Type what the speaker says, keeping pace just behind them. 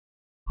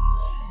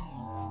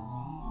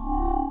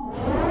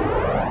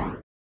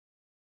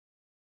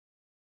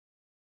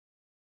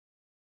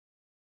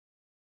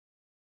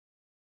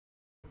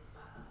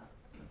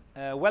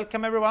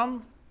Welcome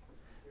everyone.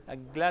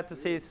 Glad to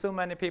see so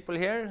many people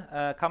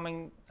here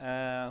coming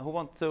who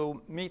want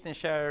to meet and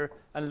share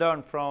and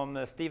learn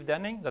from Steve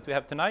Denning that we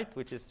have tonight,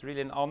 which is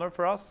really an honor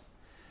for us.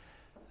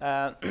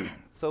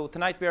 So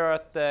tonight we are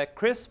at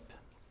CRISP,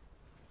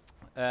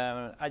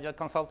 Agile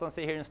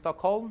Consultancy here in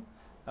Stockholm.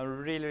 I'm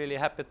really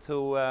happy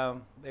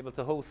to be able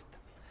to host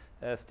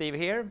Steve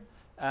here.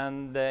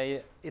 And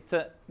it's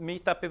a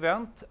meetup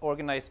event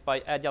organized by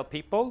Agile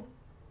people.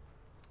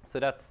 So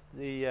that's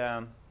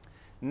the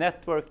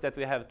network that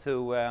we have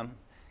to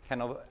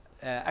kind of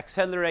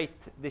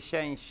accelerate the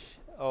change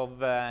of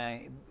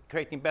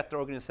creating better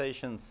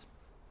organizations,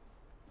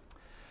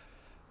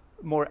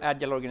 more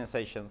agile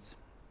organizations.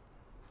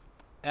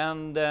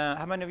 And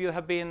how many of you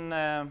have been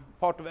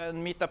part of a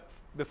meetup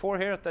before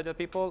here at Agile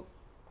People?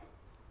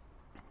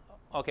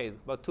 Okay,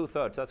 about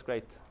 2/3, that's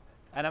great.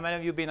 And how many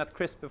of you been at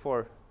CRISP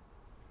before?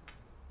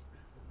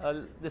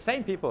 The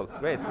same people,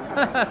 great.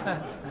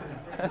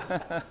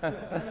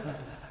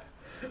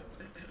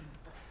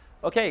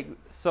 Okay,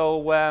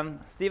 so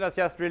Steve has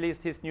just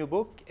released his new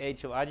book,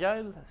 Age of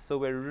Agile. So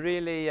we're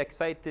really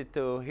excited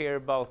to hear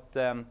about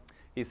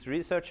his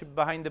research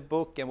behind the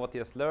book and what he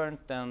has learned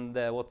and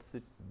what's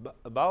it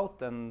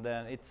about. And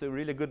it's a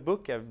really good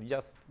book. I've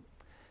just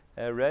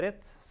read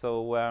it.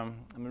 So I'm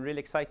really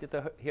excited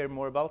to hear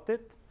more about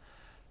it.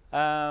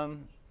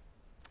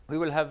 We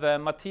will have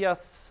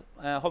Matthias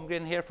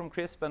Holmgren here from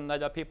CRISP and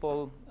Agile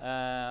People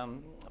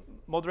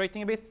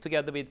moderating a bit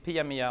together with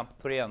Pia-Mia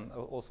Thorén,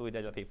 also with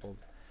Agile People.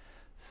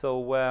 So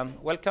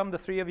welcome the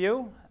three of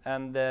you,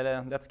 and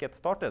let's get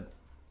started.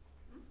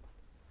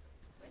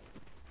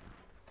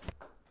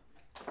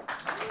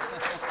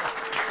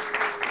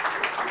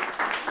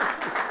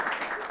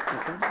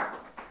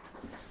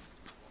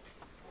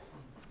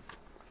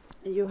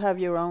 You have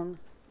your own.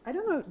 I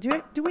don't know.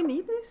 Do we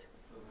need this?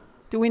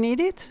 Do we need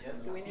it?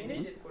 Yes, do we need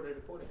it for the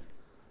recording?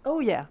 Oh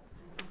yeah.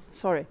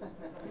 Sorry,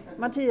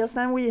 Matthias.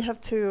 Then we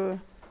have to.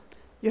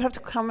 You have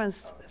to come and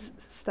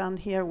stand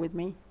here with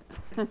me.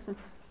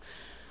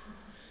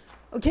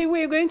 Okay,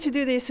 we're going to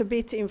do this a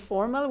bit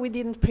informal. We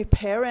didn't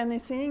prepare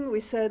anything.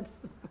 We said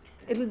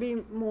it'll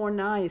be more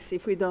nice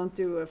if we don't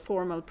do a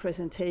formal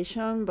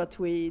presentation, but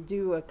we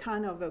do a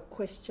kind of a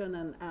question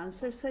and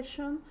answer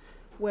session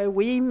where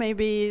we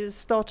maybe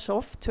start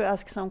off to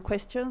ask some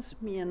questions,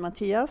 me and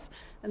Matthias,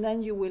 and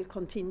then you will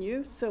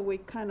continue. So we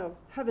kind of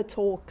have a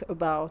talk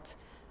about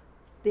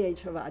the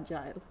Age of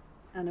Agile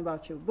and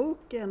about your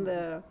book and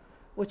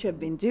what you have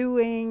been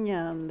doing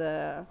and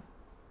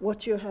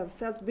what you have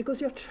felt,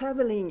 because you're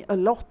traveling a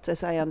lot,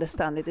 as I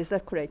understand it. Is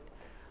that correct?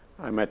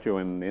 I met you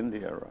in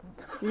India, right?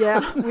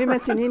 Yeah, we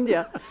met in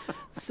India.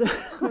 So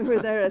we were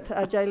there at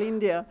Agile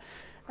India.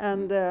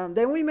 And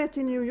then we met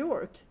in New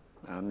York.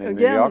 And in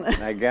New York,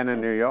 again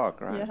in New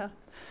York, right? Yeah.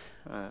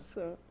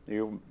 So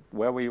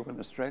where were you in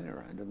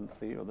Australia? I didn't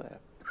see you there.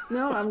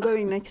 No, I'm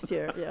going next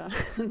year, yeah,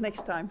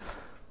 next time.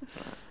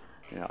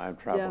 Yeah, I'm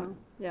traveling.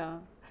 Yeah.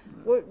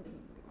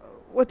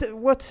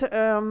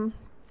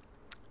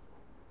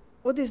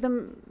 What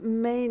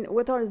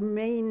are the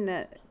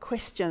main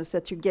questions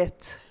that you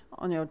get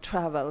on your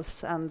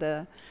travels,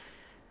 and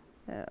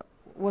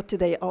what do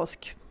they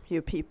ask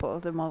you people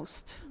the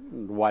most?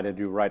 Why did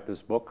you write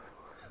this book?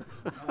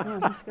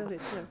 Yeah, he's got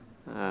it,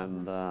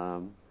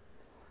 yeah.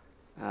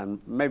 And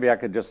maybe I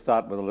could just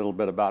start with a little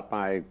bit about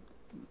the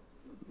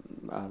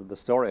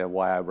story of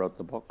why I wrote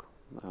the book,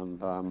 and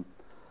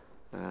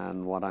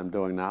what I'm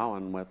doing now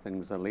and where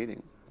things are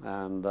leading.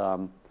 And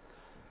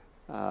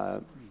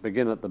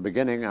begin at the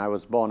beginning. I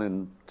was born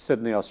in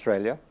Sydney,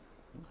 Australia,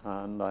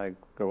 and I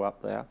grew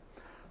up there.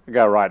 I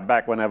go right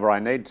back whenever I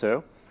need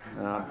to,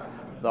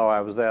 though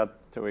I was there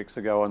 2 weeks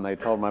ago and they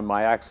told me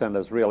my accent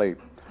is really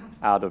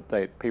out of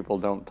date. People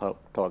don't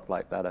talk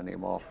like that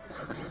anymore.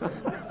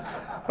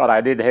 But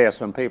I did hear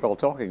some people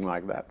talking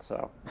like that,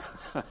 so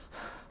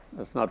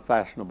it's not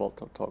fashionable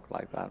to talk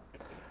like that.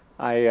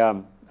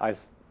 I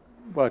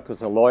worked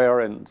as a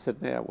lawyer in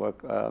Sydney. I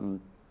got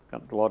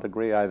a law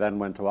degree. I then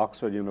went to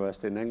Oxford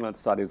University in England,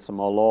 studied some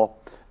more law,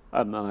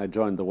 and then I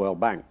joined the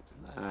World Bank.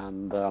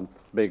 And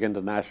big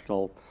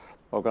international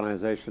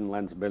organization,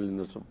 lends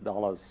billions of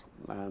dollars,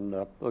 and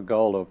the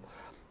goal of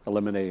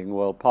eliminating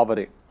world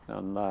poverty.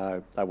 And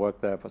I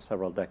worked there for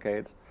several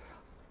decades.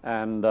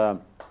 And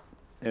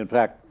in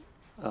fact,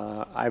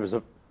 I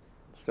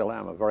still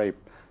am a very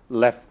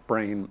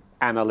left-brain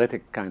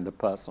analytic kind of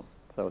person.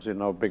 So as you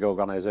know, big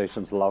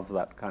organizations love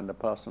that kind of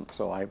person.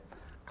 So I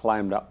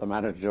climbed up the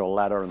managerial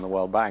ladder in the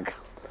World Bank.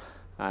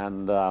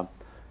 And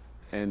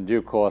in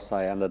due course,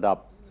 I ended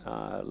up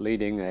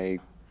leading a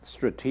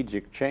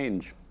strategic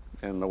change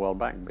in the World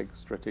Bank, big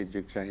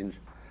strategic change.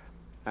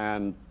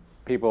 And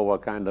people were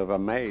kind of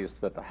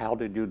amazed that, how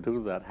did you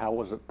do that? How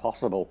was it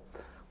possible?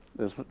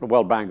 The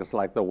World Bank is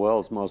like the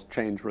world's most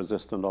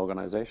change-resistant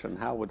organization.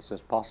 How was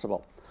this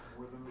possible?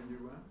 More than the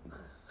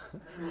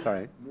UN?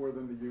 Sorry? More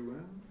than the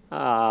UN?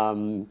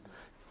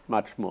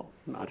 Much more.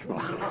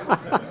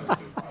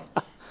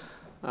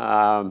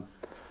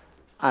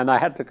 And I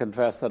had to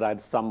confess that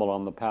I'd stumbled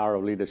on the power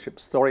of leadership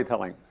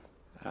storytelling.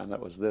 And it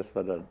was this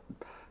that had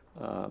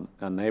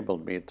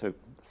enabled me to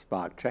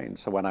spark change.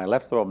 So when I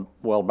left the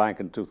World Bank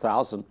in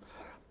 2000,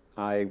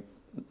 I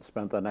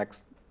spent the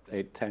next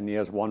 8-10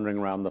 years wandering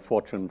around the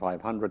Fortune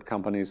 500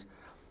 companies,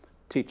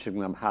 teaching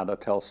them how to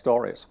tell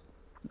stories,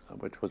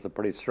 which was a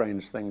pretty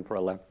strange thing for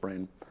a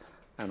left-brain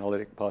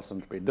analytic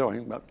person to be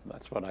doing, but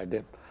that's what I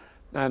did.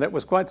 And it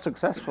was quite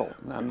successful,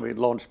 and we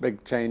launched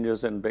big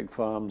changes in big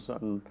firms.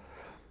 And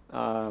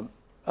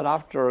but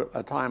after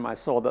a time, I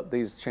saw that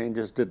these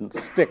changes didn't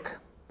stick.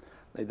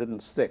 They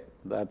didn't stick.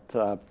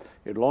 That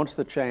you'd launch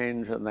the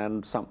change, and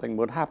then something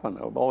would happen.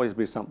 It would always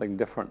be something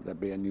different. There'd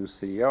be a new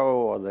CEO,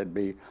 or there'd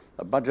be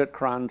a budget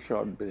crunch,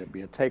 or there'd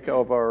be a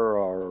takeover,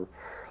 or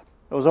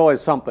there was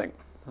always something.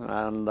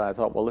 And I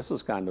thought, well, this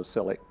is kind of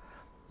silly.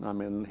 I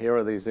mean, here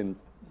are these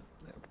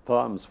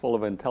firms full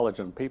of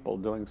intelligent people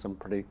doing some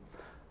pretty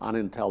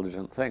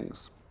unintelligent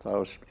things.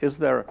 So is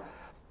there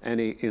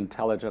any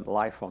intelligent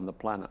life on the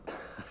planet?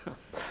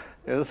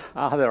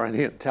 Are there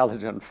any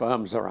intelligent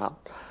firms around?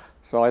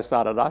 So I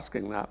started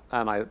asking that,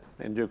 and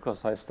in due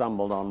course I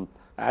stumbled on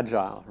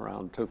Agile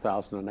around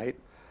 2008,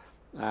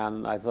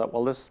 and I thought,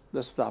 well, this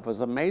stuff is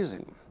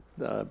amazing,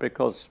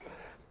 because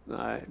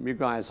you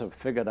guys have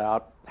figured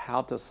out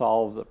how to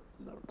solve the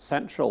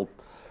central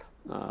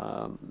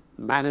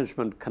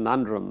management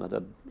conundrum that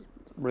had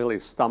really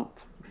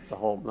stumped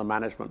the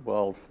management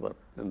world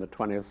in the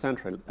 20th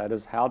century. That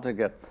is, how to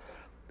get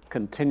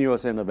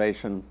continuous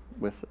innovation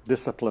with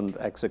disciplined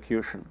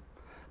execution.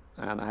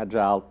 And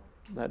Agile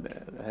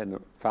had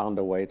found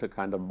a way to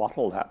kind of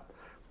bottle that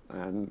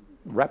and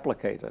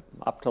replicate it.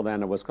 Up till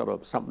then, it was kind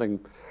of something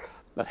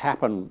that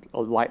happened,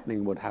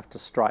 lightning would have to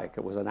strike.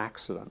 It was an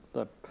accident.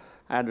 But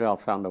Agile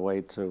found a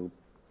way to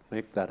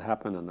make that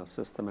happen in a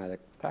systematic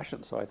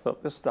fashion. So I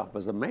thought this stuff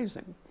was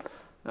amazing.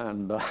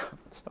 And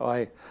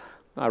so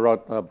I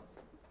wrote the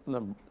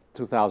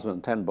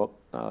 2010 book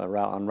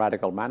on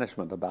radical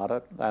management about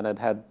it, and it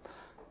had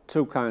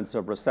two kinds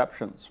of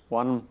receptions.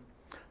 One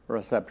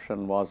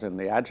reception was in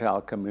the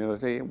Agile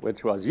community,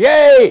 which was,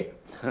 yay!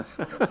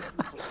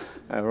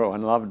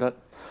 Everyone loved it.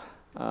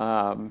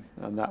 And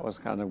that was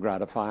kind of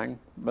gratifying.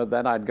 But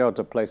then I'd go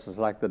to places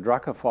like the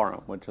Drucker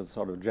Forum, which is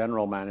sort of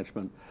general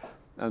management,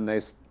 and they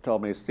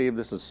told me, Steve,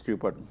 this is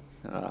stupid.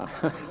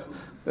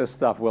 This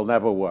stuff will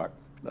never work.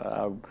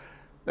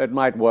 It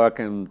might work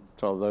in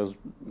sort of those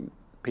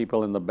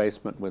people in the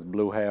basement with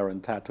blue hair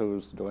and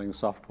tattoos doing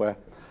software.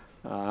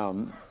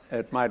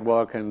 It might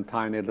work in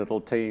tiny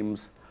little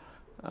teams,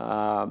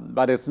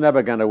 but it's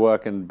never going to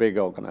work in big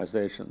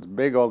organizations.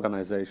 Big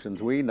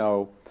organizations, we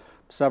know,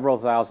 several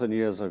thousand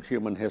years of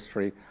human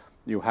history,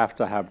 you have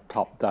to have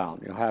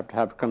top-down, you have to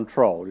have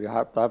control, you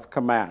have to have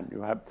command,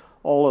 you have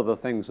all of the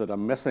things that are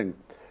missing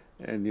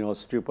in your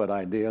stupid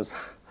ideas.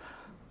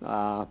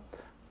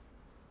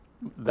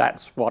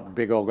 That's what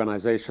big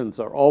organizations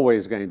are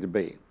always going to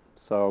be.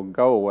 So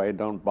go away,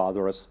 don't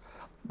bother us.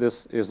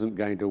 This isn't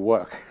going to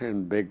work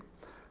in big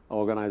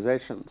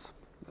organizations.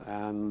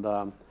 And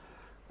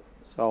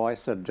so I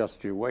said,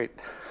 just you wait.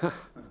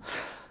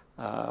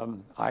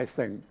 I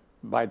think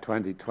by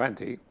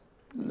 2020,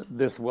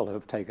 this will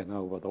have taken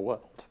over the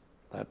world.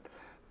 That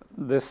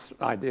this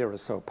idea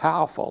is so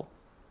powerful,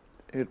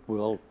 it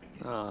will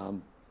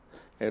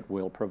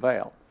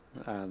prevail.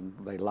 And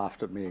they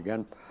laughed at me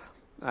again.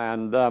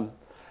 And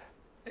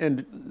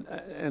in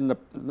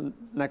the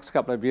next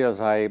couple of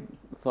years, I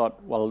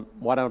thought, well,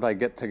 why don't I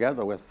get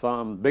together with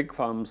big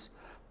firms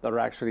that are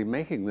actually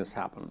making this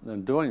happen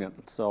and doing it?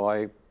 So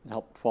I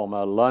helped form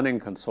a learning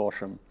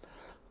consortium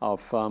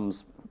of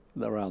firms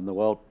around the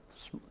world,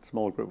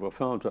 small group of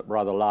firms, but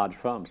rather large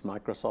firms,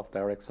 Microsoft,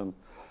 Ericsson,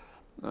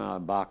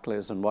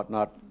 Barclays, and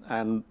whatnot,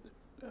 and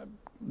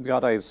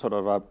got a sort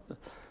of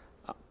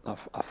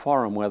a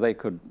forum where they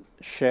could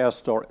share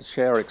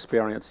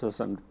experiences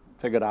and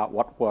figured out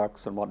what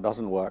works and what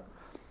doesn't work,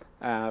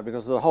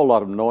 because there's a whole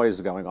lot of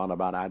noise going on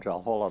about Agile,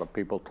 a whole lot of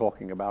people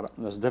talking about it,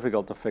 and it's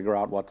difficult to figure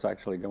out what's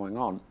actually going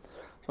on.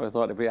 So I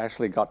thought if we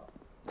actually got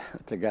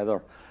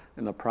together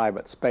in a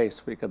private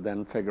space, we could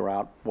then figure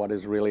out what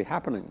is really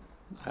happening.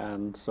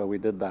 And so we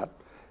did that,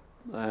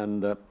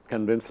 and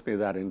convinced me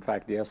that, in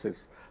fact, yes,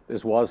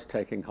 this was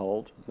taking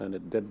hold, and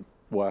it did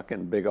work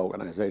in big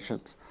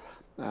organizations.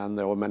 And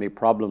there were many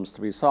problems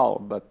to be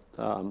solved, but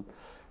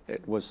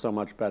it was so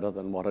much better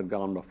than what had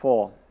gone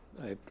before.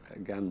 It,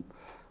 again,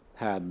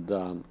 had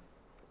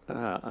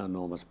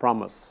enormous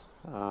promise.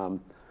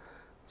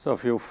 So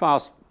if you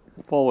fast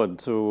forward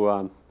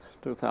to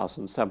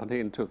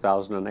 2017,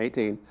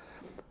 2018,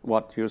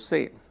 what you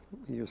see?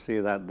 You see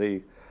that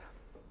the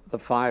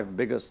 5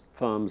 biggest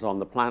firms on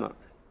the planet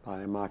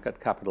by market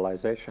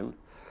capitalization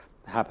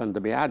happen to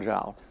be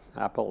Agile.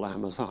 Apple,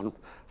 Amazon,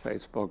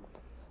 Facebook,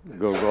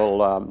 Google,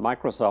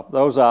 Microsoft.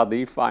 Those are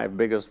the 5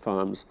 biggest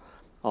firms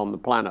on the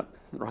planet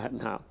right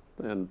now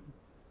in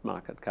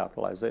market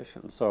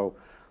capitalization. So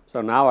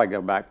now I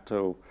go back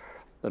to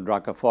the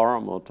Drucker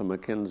Forum or to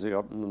McKinsey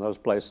or those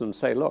places and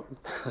say, look,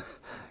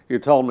 you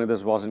told me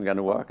this wasn't going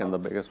to work in the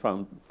biggest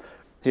firm.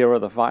 Here are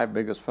the 5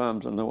 biggest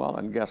firms in the world,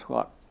 and guess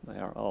what? They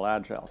are all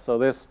Agile. So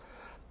this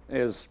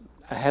is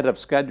ahead of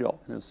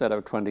schedule. Instead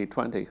of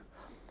 2020,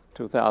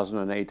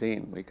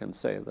 2018, we can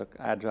say that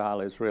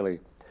Agile is really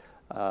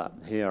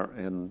here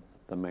in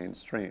the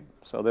mainstream.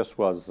 So this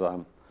was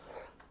a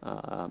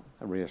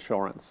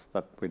reassurance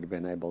that we'd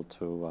been able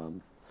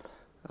to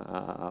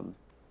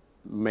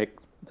make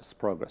this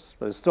progress.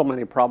 But there's still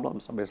many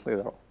problems. Obviously,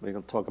 we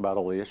can talk about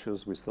all the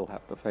issues we still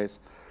have to face.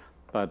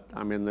 But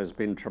I mean, there's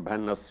been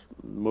tremendous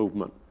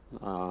movement.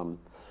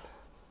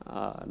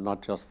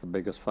 Not just the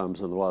biggest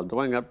firms in the world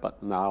doing it,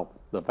 but now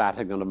the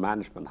Vatican of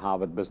Management,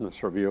 Harvard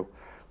Business Review,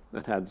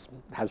 it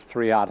has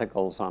 3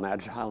 articles on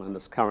Agile in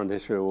its current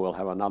issue. We'll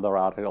have another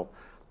article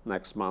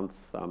next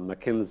month.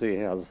 McKinsey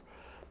has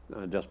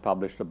just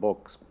published a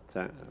book. It's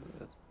a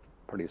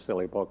pretty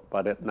silly book,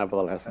 but it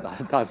nevertheless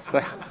does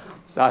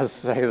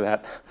say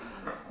that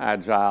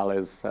Agile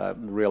is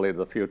really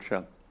the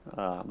future,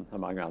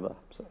 among other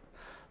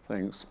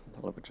things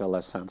which are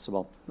less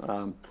sensible.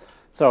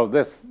 So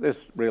this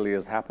really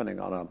is happening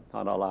on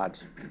a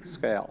large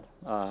scale.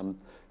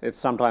 It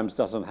sometimes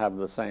doesn't have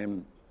the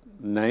same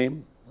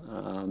name,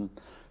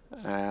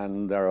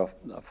 and there are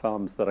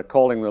firms that are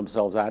calling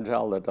themselves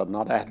Agile that are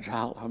not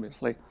Agile,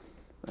 obviously.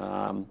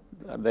 I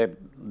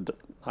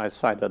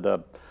cited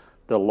a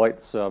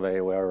Deloitte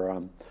survey where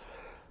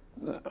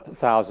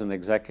 1,000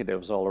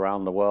 executives all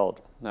around the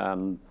world,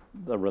 and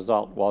the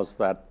result was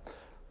that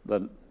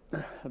the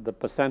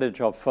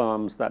percentage of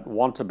firms that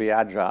want to be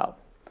Agile,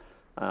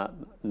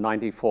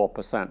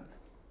 94%.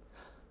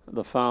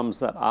 The firms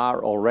that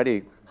are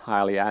already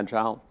highly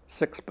Agile,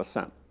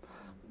 6%.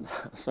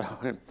 So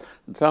in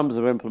terms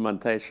of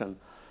implementation,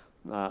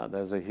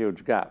 there's a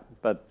huge gap.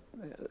 But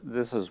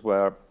this is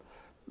where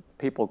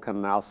people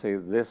can now see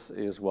this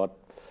is what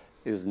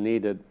is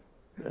needed,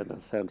 in a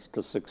sense,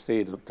 to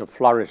succeed, to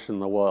flourish in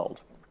the world.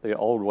 The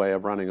old way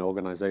of running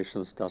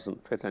organizations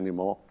doesn't fit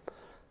anymore.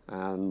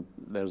 And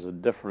there's a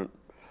different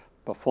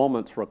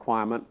performance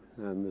requirement,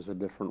 and there's a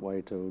different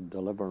way to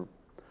deliver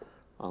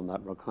on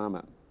that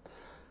requirement.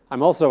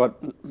 I'm also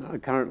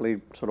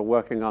currently sort of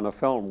working on a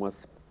film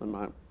with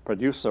my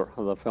producer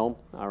of the film,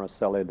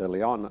 Araceli de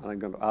Leon, and I'm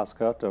going to ask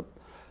her to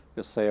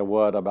just say a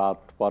word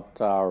about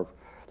what our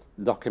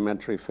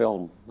documentary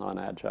film on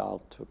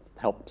Agile to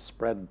help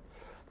spread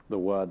the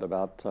word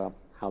about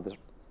how this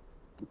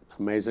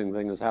amazing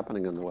thing is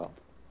happening in the world.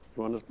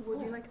 Would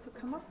you like to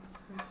come up?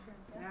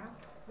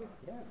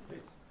 Yeah,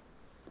 please.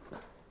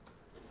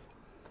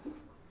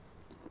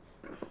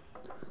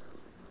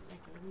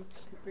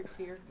 Keep it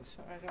here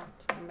so I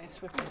don't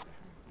mess with it.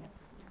 Yeah.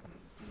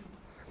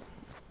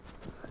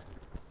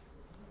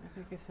 I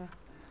think it's a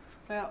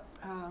well.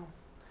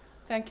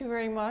 Thank you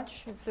very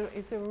much.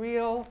 It's a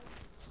real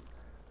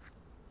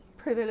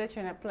privilege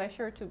and a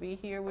pleasure to be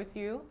here with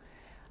you.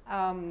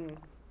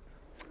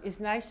 It's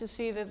nice to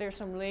see that there's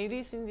some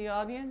ladies in the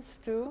audience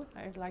too.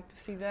 I'd like to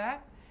see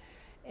that.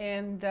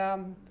 And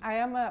I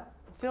am a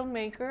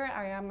filmmaker.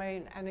 I am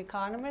an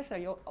economist.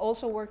 I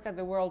also worked at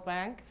the World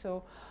Bank.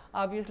 So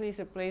obviously it's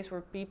a place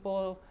where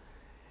people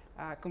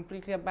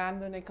completely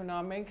abandon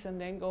economics and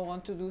then go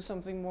on to do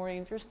something more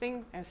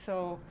interesting. And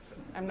so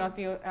I'm not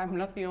the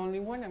only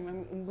one. I'm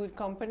in good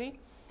company.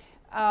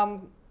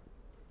 I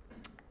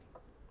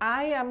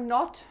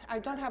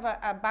don't have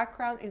a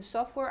background in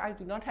software. I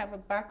do not have a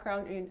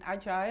background in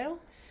Agile.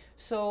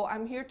 So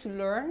I'm here to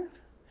learn.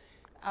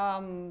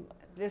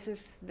 This is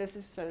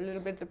a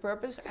little bit the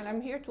purpose. And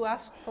I'm here to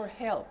ask for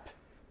help,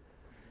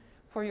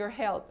 for your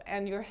help.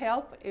 And your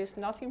help is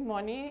not in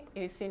money.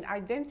 It's in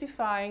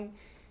identifying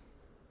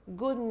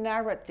good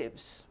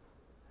narratives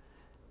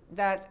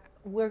that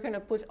we're going to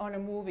put on a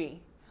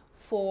movie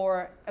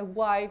for a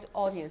wide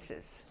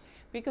audiences.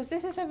 Because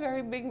this is a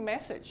very big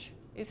message.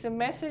 It's a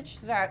message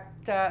that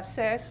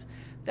says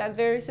that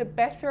there is a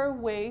better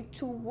way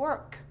to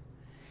work.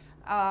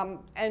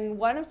 And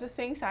one of the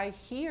things I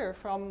hear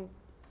from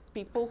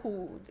people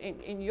who,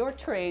 in your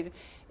trade,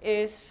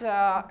 is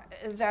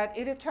that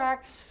it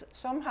attracts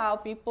somehow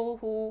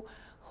people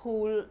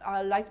who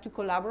like to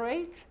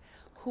collaborate,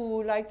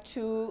 who like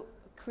to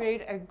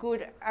create a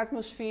good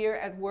atmosphere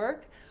at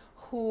work,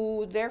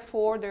 who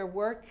therefore their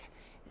work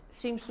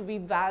seems to be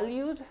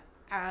valued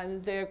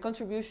and their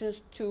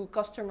contributions to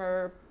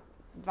customer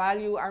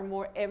value are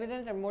more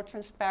evident and more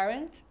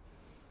transparent.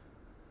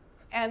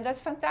 And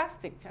that's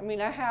fantastic. I mean,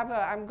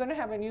 I'm going to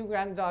have a new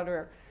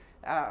granddaughter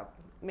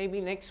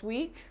maybe next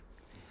week.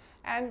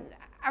 And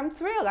I'm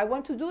thrilled. I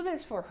want to do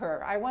this for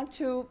her. I want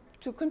to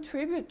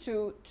contribute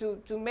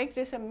to make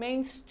this a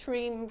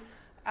mainstream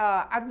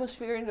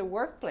atmosphere in the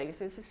workplace.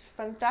 This is a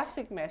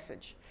fantastic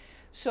message.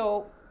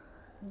 So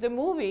the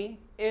movie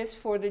is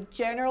for the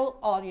general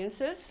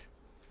audiences.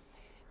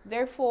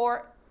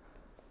 Therefore,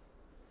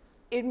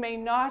 it may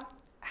not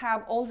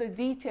have all the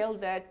detail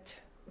that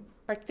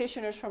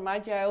practitioners from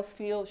Agile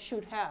field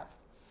should have.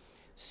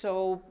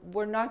 So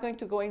we're not going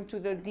to go into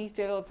the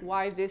detail of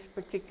why this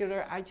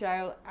particular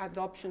Agile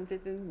adoption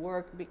didn't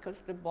work because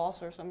the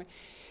boss or something.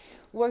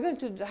 We're going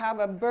to have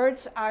a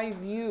bird's eye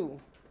view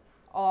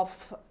of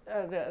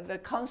the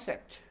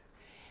concept.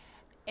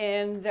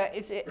 And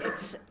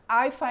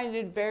I find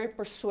it very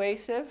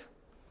persuasive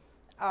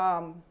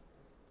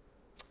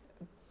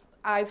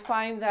I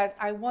find that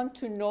I want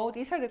to know,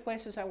 these are the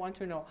questions I want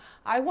to know.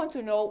 I want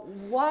to know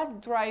what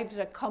drives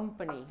a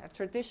company, a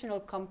traditional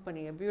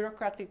company, a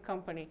bureaucratic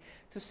company,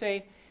 to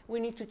say, we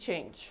need to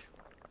change.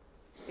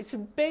 It's a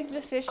big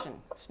decision.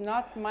 It's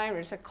not minor.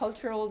 It's a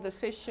cultural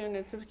decision.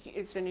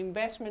 It's an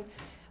investment.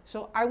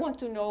 So I want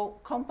to know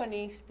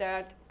companies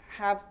that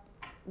have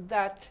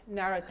that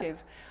narrative.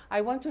 I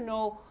want to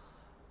know,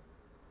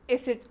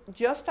 is it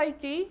just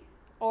IT,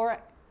 or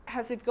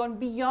has it gone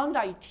beyond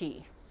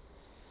IT?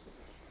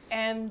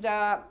 And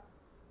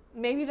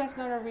maybe that's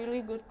not a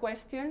really good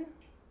question,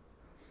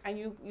 and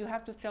you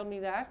have to tell me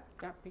that,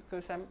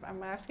 because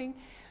I'm asking,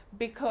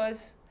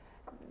 because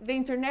the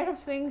Internet of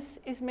Things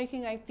is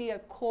making IT a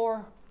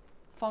core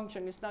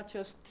function. It's not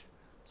just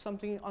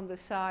something on the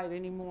side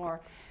anymore.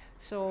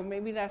 So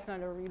maybe that's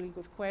not a really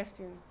good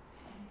question.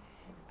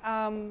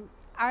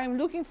 I'm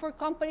looking for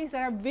companies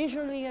that are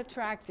visually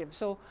attractive.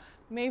 So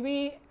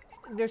maybe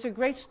there's a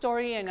great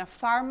story in a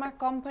pharma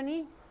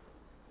company.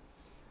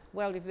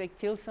 Well, if they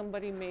kill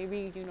somebody,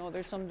 maybe, you know,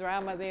 there's some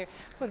drama there.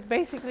 But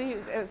basically,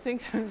 I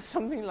think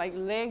something like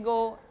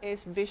Lego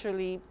is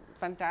visually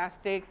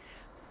fantastic.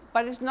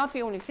 But it's not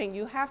the only thing.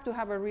 You have to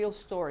have a real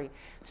story.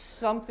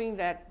 Something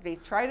that they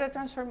tried a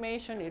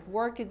transformation, it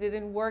worked, it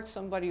didn't work,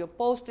 somebody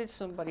opposed it,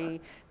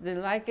 somebody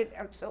didn't like it.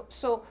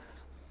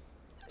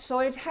 So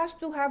it has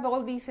to have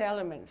all these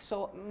elements.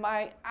 So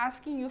my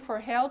asking you for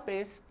help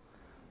is,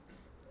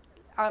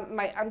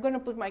 I'm going to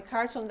put my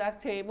cards on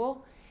that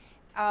table.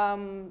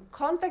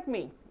 Contact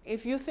me.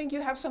 If you think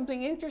you have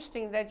something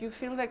interesting that you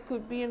feel that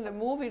could be in the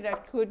movie,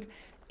 that could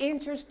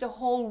interest the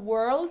whole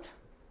world,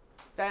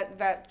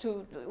 that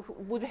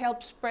would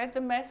help spread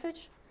the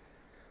message,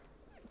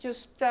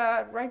 just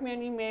write me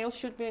an email,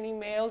 shoot me an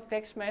email,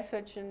 text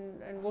message,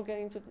 and we'll get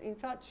in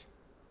touch.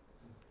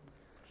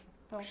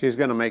 So. She's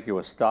going to make you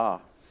a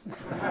star.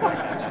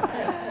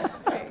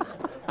 Okay.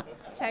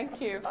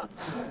 Thank you.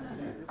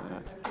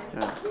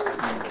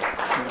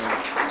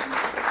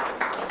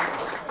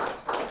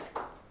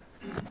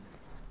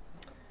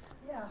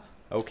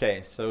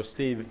 Okay, so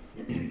Steve,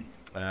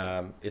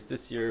 is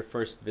this your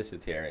first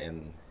visit here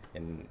in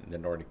the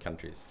Nordic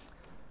countries?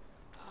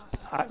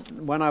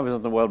 When I was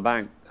at the World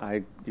Bank,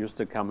 I used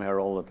to come here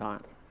all the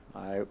time.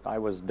 I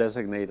was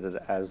designated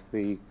as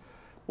the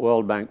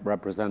World Bank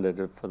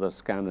representative for the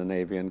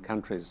Scandinavian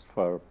countries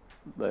for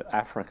the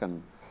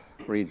African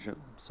region.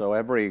 So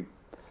every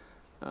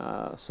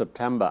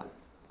September,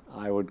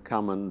 I would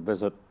come and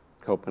visit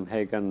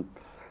Copenhagen,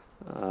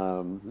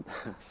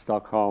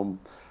 Stockholm,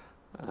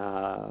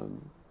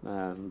 and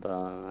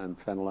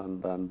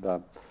Finland, and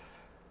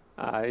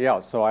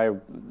Oslo.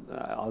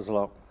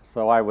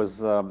 So I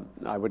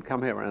would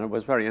come here, and it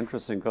was very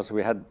interesting because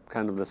we had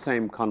kind of the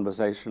same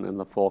conversation in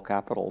the 4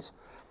 capitals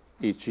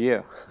each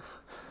year.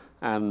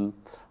 And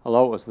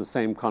although it was the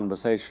same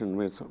conversation,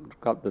 we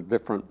got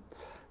the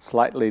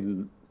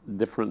slightly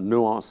different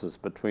nuances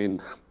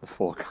between the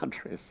 4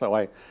 countries. So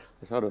I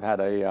sort of had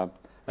a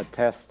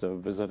test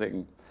of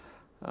visiting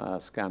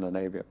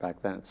Scandinavia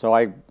back then. So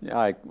I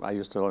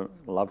used to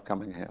love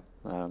coming here,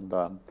 and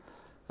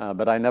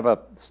but I never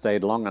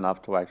stayed long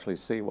enough to actually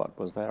see what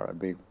was there. I'd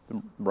be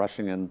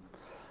rushing in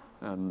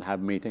and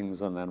have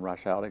meetings and then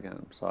rush out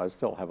again. So I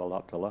still have a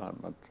lot to learn,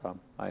 but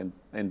I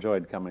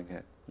enjoyed coming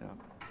here. Yeah.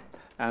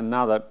 And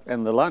now that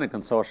in the Learning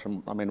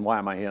Consortium, I mean, why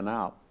am I here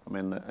now? I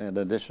mean, in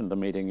addition to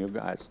meeting you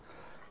guys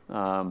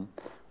and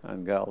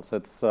girls,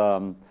 it's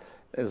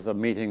is a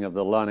meeting of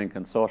the Learning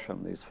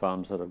Consortium, these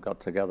firms that have got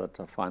together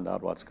to find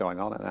out what's going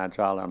on in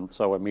Agile. And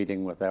so we're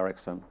meeting with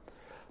Ericsson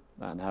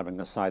and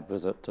having a site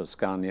visit to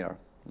Scania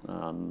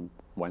on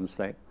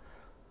Wednesday.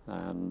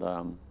 And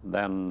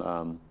then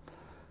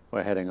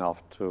we're heading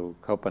off to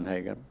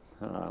Copenhagen.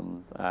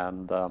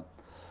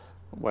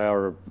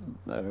 Where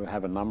we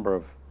have a number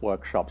of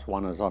workshops.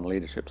 One is on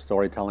leadership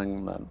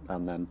storytelling,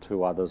 and then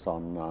 2 others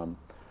on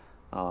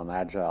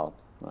Agile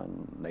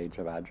and Age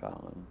of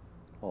Agile and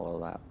all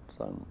of that.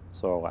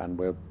 And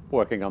we're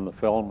working on the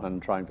film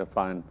and trying to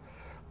find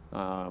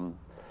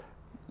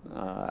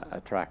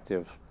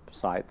attractive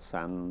sites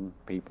and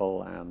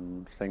people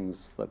and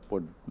things that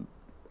would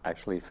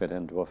actually fit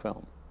into a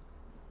film.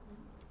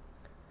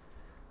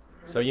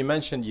 So you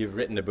mentioned you've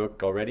written a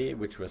book already,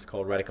 which was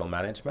called Radical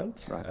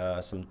Management,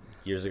 right. Some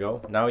years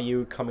ago. Now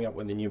you're coming up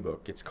with a new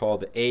book. It's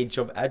called The Age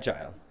of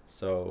Agile.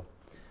 So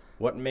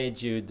what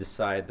made you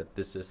decide that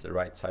this is the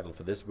right title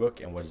for this book,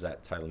 and what does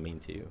that title mean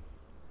to you?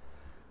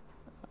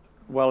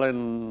 Well,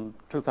 in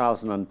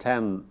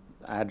 2010,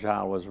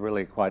 Agile was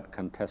really quite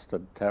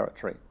contested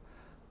territory.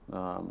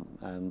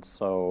 And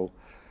so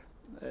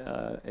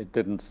it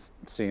didn't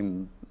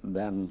seem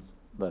then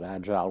that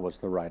Agile was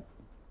the right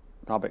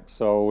topic.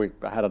 So we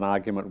had an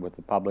argument with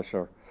the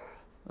publisher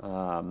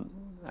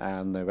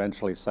and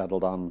eventually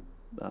settled on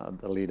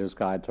the Leader's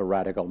Guide to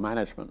Radical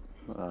Management.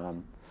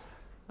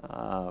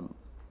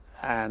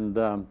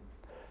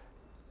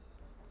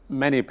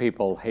 Many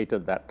people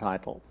hated that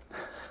title.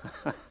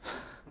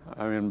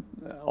 I mean,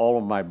 all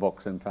of my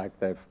books, in fact,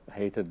 they've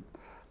hated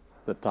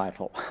the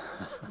title.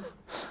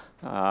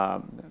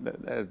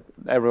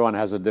 Everyone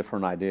has a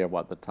different idea of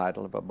what the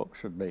title of a book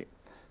should be,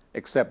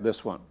 except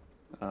this one.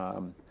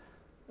 I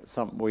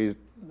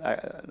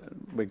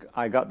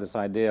got this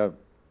idea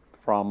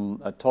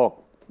from a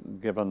talk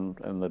given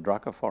in the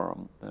Drucker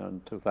Forum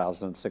in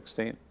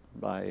 2016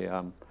 by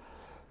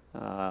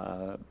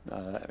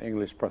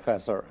English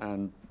professor,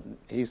 and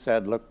he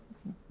said, look,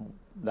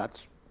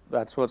 that's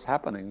what's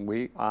happening.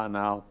 We are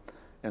now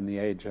in the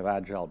age of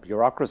Agile.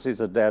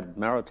 Bureaucracies are dead,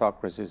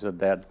 meritocracies are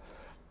dead.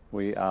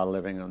 We are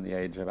living in the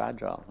age of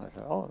Agile. I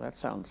said, oh, that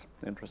sounds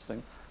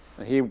interesting.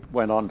 And he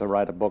went on to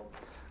write a book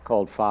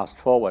called Fast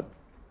Forward.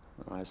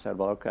 And I said,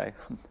 well, okay,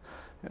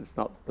 it's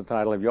not the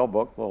title of your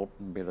book, will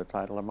be the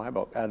title of my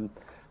book. And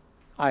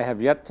I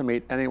have yet to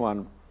meet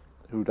anyone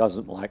who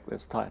doesn't like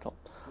this title.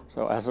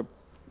 So as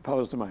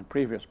opposed to my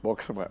previous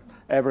books where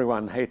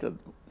everyone hated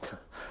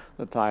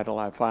the title,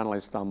 I finally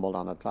stumbled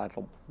on a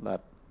title that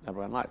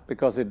everyone liked,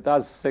 because it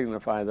does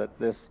signify that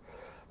this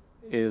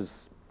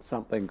is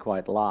something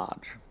quite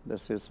large.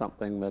 This is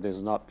something that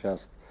is not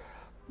just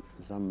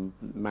some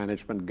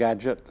management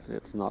gadget.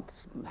 It's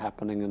not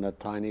happening in a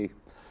tiny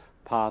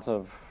part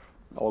of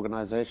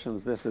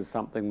organizations. This is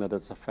something that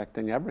is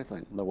affecting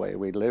everything, the way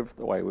we live,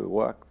 the way we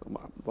work,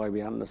 the way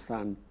we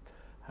understand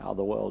how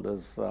the world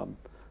is,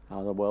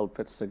 how the world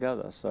fits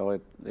together. So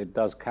it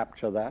does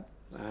capture that,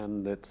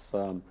 and it's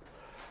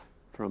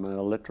from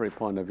a literary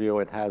point of view,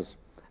 it has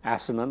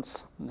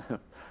assonance,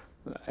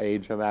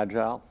 Age of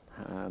Agile,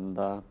 and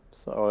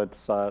so it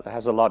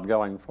has a lot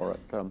going for it.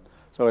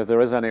 So if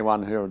there is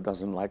anyone who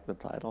doesn't like the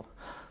title,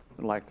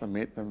 I'd like to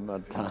meet them,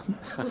 but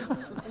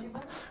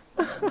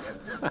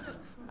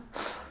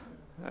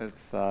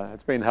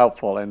it's been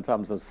helpful in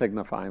terms of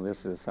signifying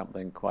this is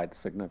something quite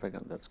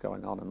significant that's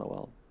going on in the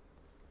world.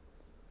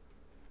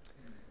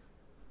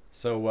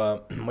 So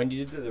when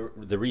you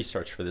did the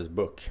research for this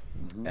book,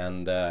 mm-hmm.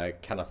 and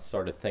kind of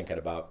started thinking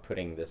about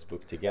putting this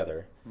book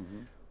together,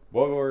 mm-hmm.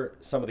 what were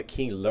some of the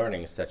key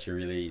learnings that you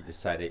really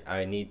decided,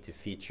 I need to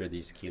feature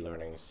these key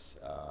learnings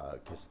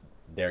because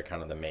they're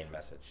kind of the main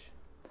message?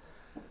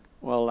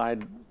 Well,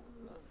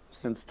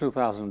 since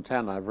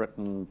 2010, I've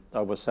written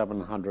over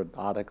 700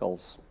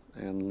 articles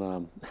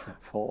in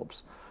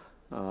Forbes.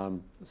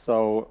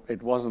 So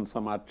it wasn't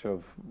so much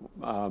of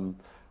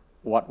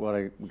what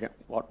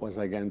was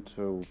I going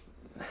to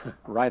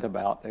write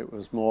about. It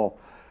was more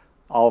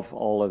of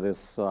all of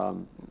this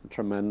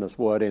tremendous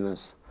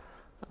wordiness.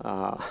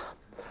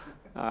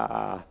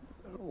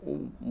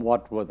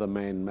 What were the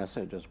main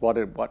messages? What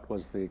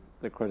was the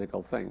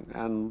critical thing?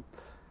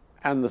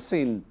 And the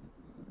scene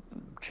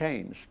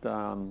changed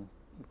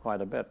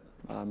quite a bit.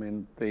 I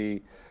mean,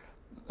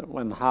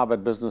 when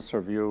Harvard Business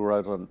Review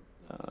wrote an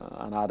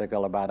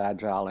article about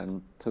Agile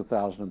in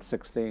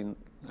 2016,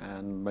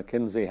 and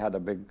McKinsey had a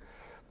big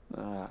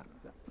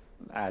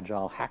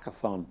Agile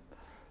hackathon,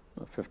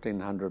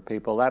 1,500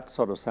 people, that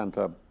sort of sent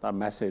a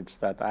message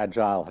that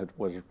Agile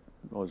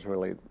was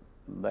really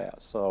there.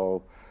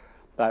 So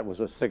that was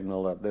a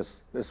signal that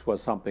this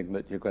was something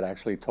that you could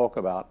actually talk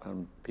about,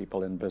 and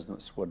people in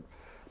business would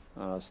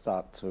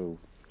start to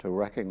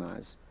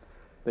recognize.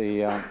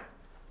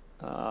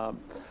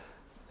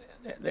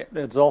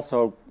 It's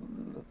also,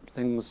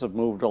 things have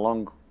moved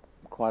along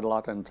quite a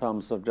lot in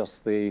terms of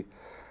just the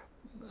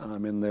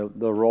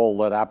role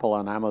that Apple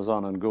and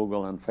Amazon and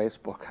Google and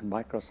Facebook and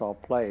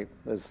Microsoft play.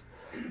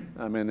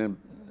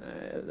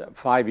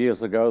 5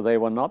 years ago, they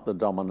were not the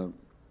dominant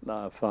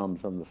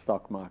firms in the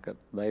stock market.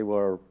 They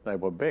were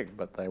big,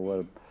 but they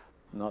were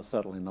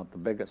certainly not the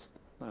biggest.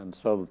 And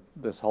so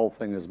this whole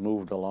thing has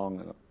moved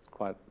along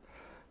quite.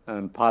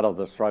 And part of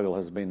the struggle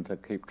has been to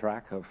keep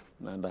track of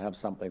and to have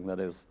something that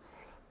is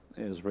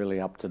really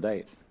up to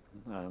date.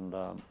 And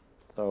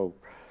so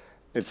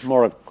it's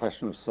more a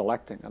question of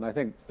selecting. And I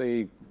think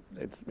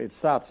it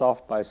starts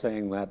off by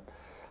saying that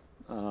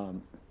the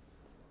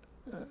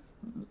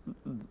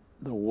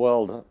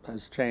world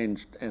has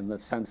changed in the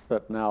sense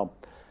that now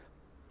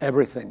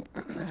everything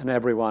and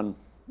everyone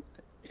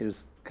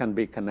can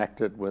be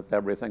connected with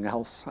everything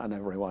else and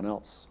everyone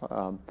else.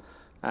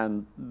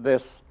 And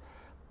this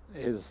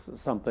is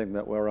something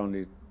that we're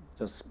only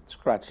just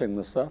scratching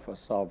the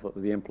surface of,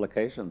 the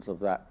implications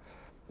of that.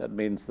 That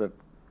means that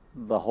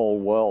the whole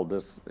world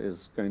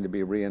is going to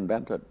be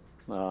reinvented,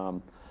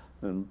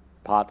 and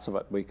parts of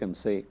it we can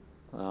see,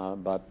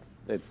 but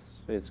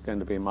it's going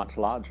to be much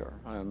larger.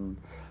 And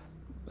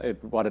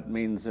what it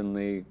means in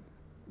the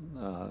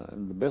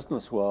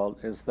business world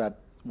is that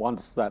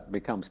once that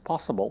becomes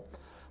possible,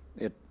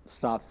 it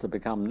starts to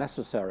become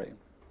necessary,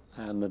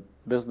 and the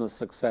business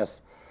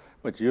success,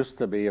 which used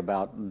to be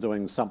about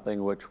doing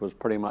something which was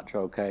pretty much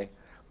okay,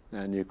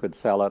 and you could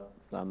sell it,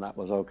 and that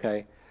was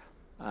okay.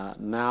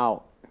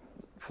 Now,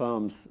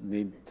 firms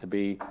need to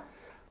be,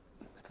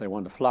 if they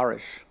want to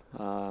flourish,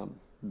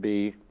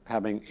 be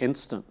having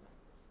instant,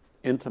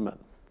 intimate,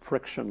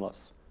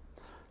 frictionless,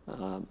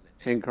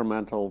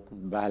 incremental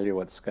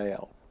value at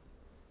scale.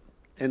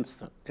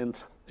 Instant,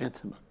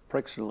 intimate,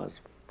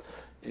 frictionless,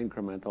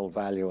 incremental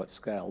value at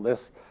scale.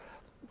 This,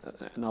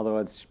 in other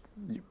words,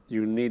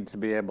 you need to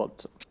be able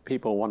to,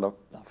 people want to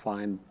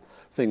find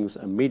things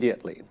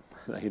immediately.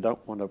 They don't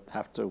want to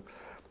have to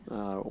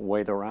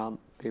wait around.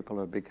 People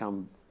have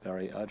become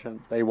very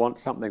urgent. They want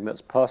something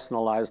that's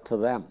personalized to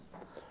them.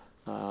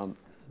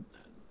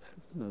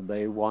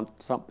 They want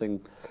something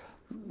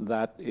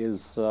that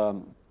is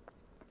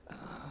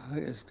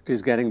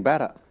getting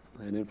better.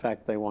 And in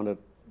fact, they want it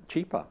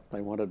cheaper.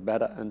 They want it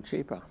better and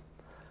cheaper.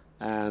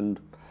 And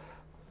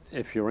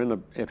if you're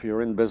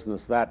in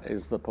business, that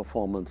is the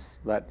performance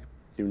that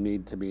you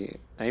need to be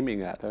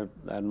aiming at.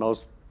 And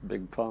most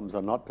big firms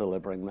are not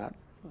delivering that,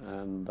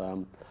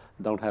 and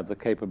don't have the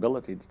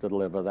capability to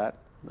deliver that.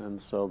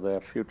 And so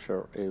their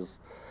future is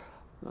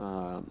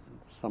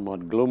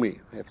somewhat gloomy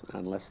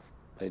unless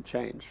they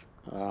change.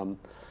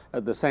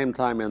 At the same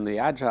time, in the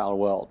Agile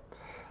world,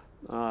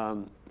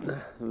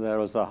 there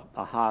is a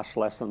harsh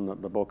lesson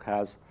that the book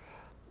has,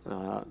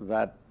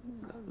 that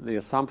the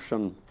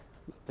assumption,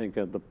 I think,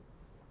 of the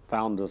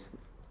founders,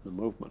 the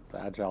movement, the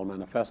Agile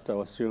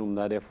Manifesto, assumed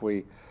that if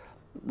we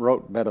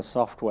wrote better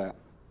software,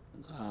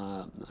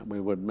 we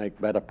would make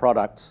better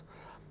products,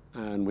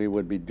 and we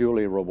would be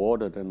duly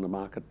rewarded in the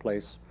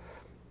marketplace.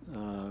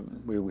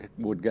 We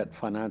would get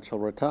financial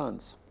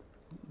returns.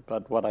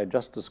 But what I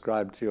just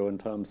described to you in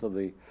terms of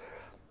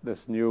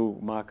this new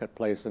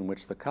marketplace in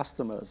which the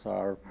customers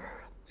are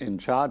in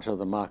charge of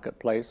the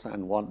marketplace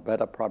and want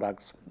better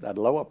products at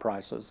lower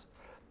prices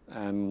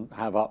and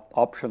have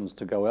options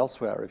to go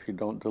elsewhere if you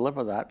don't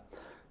deliver that,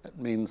 it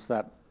means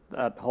that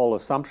that whole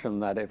assumption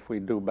that if we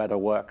do better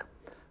work,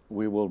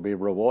 we will be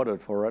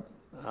rewarded for it,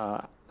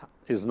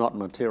 is not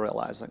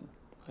materializing.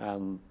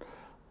 And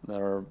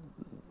there are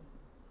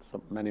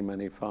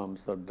many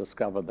firms that have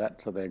discovered that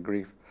to their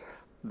grief,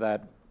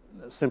 that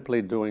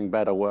simply doing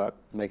better work,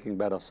 making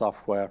better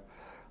software,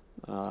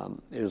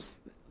 is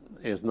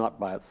not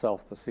by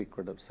itself the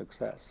secret of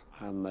success,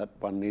 and that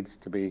one needs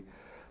to be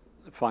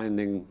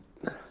finding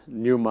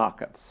new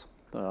markets,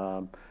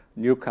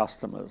 new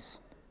customers,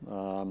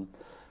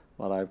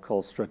 what I've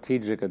called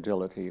strategic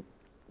agility,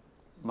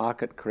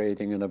 market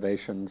creating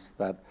innovations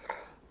that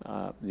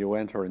you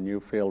enter a new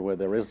field where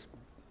there is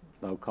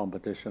no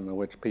competition, in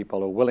which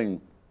people are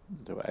willing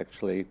to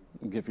actually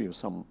give you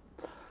some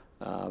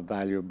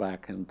value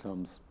back in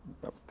terms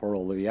for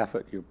all the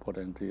effort you put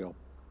into your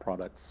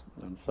products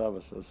and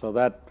services. So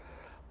that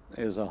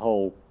is a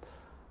whole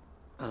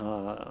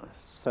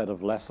set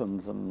of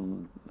lessons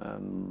and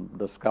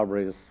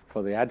discoveries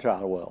for the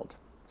Agile world.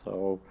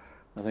 So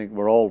I think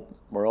we're all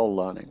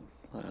learning,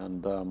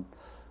 and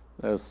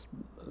there's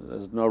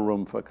no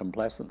room for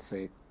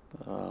complacency.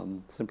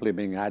 Simply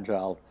being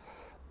agile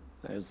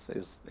is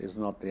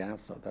not the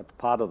answer. That's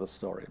part of the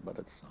story, but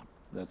it's not.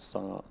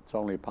 It's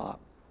only part.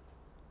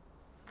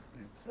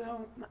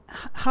 So,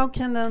 how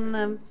can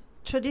then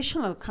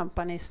traditional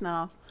companies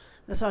now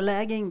that are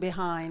lagging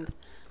behind,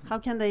 how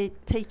can they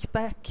take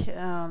back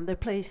their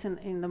place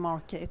in the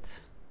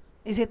market?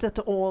 Is it at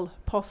all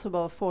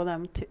possible for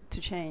them to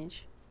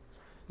change?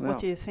 No. What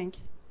do you think?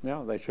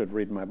 Yeah, they should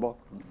read my book.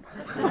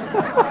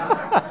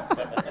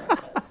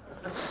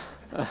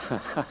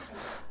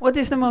 What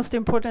is the most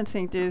important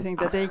thing, do you think,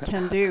 that they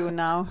can do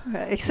now,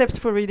 except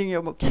for reading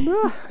your book?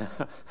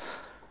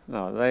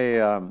 No, they...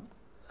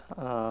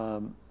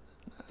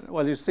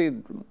 well, you see,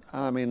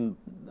 I mean,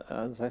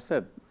 as I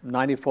said,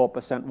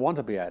 94% want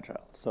to be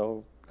agile.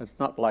 So it's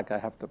not like I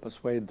have to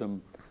persuade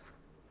them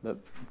that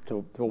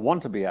to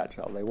want to be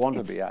agile. They want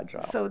to be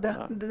agile. So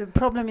the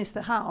problem is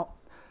the how.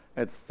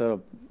 It's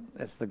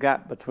the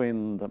gap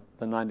between the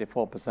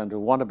 94% who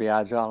want to be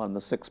agile and the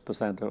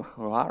 6%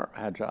 who are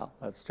agile.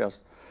 That's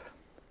just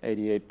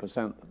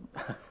 88%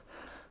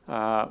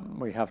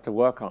 we have to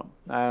work on.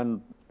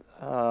 And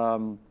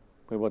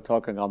we were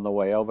talking on the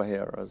way over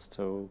here as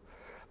to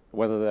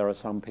whether there are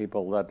some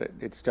people that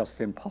it's just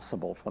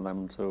impossible for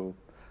them to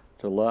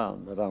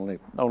learn, that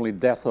only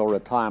death or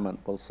retirement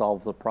will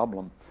solve the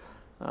problem.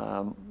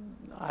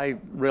 I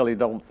really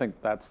don't think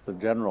that's the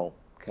general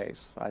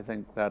case. I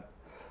think that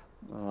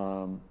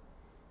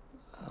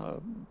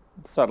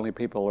certainly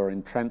people are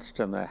entrenched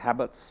in their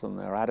habits and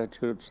their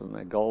attitudes and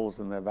their goals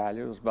and their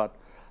values, but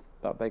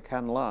they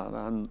can learn.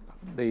 And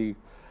the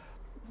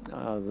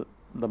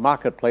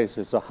marketplace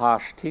is a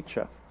harsh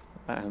teacher,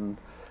 and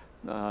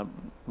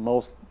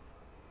most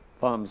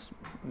firms,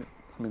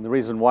 I mean, the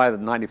reason why the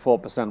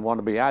 94% want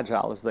to be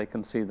agile is they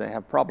can see they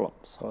have problems.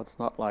 So it's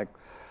not like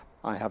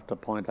I have to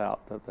point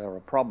out that there are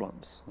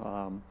problems.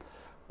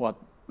 What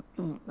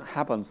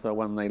happens though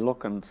when they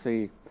look and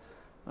see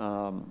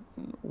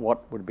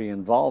what would be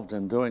involved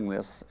in doing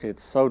this,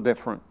 it's so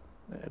different.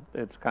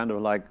 It's kind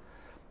of like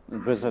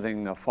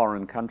visiting a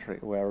foreign country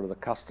where the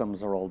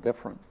customs are all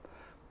different,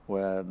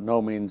 where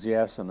no means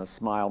yes and a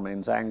smile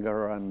means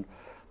anger, and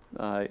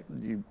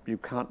you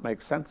can't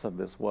make sense of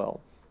this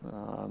world,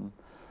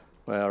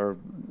 where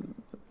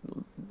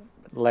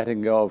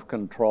letting go of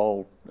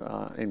control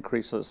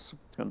increases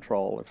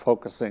control,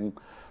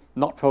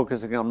 not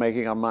focusing on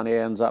making our money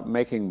ends up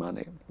making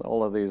money.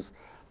 All of these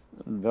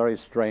very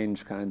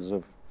strange kinds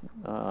of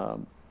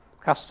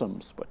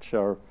customs, which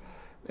are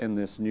in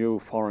this new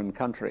foreign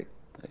country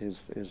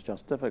is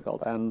just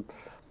difficult. And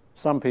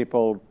some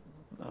people,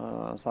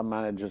 some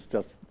managers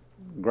just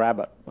grab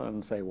it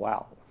and say,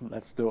 wow,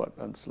 let's do it,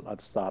 and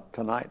let's start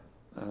tonight.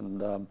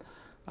 And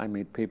I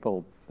meet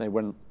people, they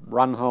wouldn't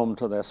run home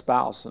to their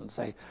spouse and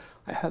say,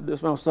 I had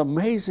this most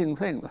amazing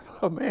thing,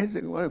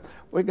 amazing,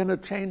 we're going to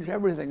change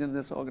everything in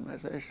this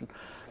organization.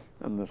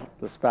 And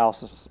the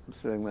spouse is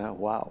sitting there,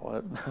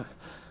 wow.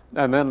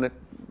 And then it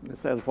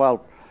says,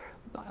 well,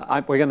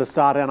 we're going to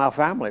start in our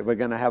family. We're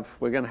going to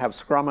have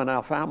Scrum in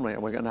our family,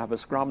 and we're going to have a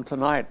Scrum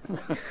tonight.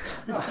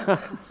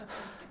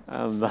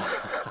 And I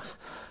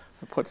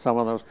put some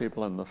of those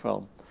people in the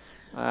film.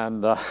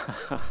 And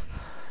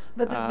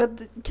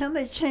but can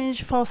they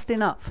change fast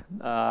enough?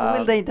 Or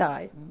will they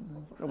die?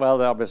 Well,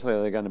 obviously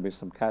there are going to be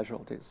some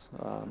casualties,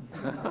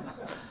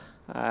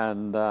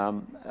 and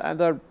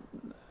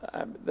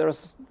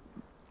there's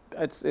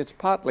it's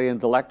partly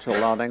intellectual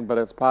learning, but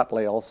it's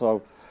partly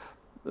also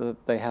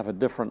that they have a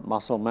different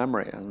muscle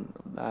memory,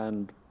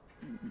 and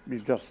you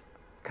just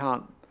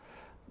can't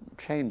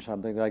change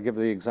something. I give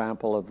the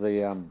example of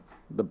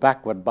the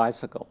backward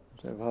bicycle.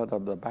 Have you heard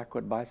of the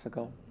backward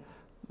bicycle?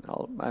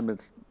 No, I mean,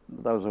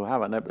 those who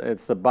haven't,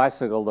 it's a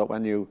bicycle that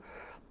when you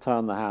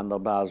turn the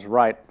handlebars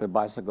right, the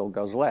bicycle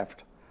goes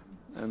left.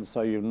 And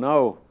so you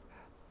know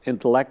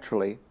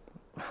intellectually,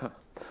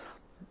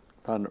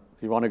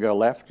 you want to go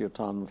left, you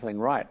turn the thing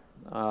right.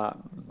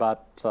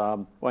 But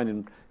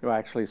when you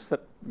actually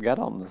get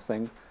on this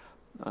thing,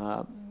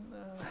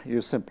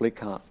 you simply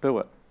can't do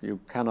it. You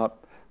cannot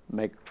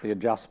make the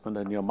adjustment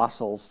in your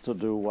muscles to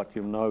do what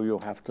you know you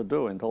have to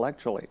do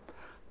intellectually.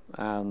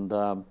 And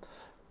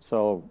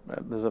so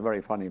there's a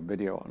very funny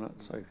video on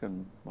it, so you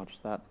can watch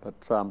that.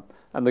 But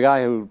and the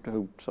guy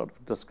who sort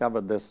of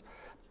discovered this,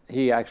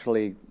 he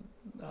actually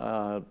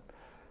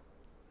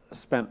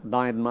spent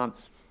 9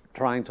 months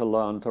trying to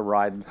learn to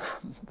ride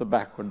the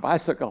backward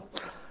bicycle.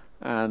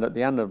 And at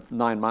the end of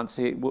 9 months,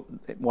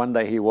 one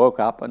day he woke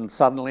up and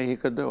suddenly he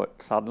could do it.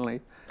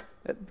 Suddenly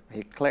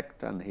he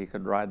clicked and he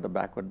could ride the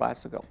backward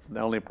bicycle. The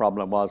only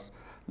problem was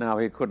now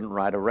he couldn't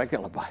ride a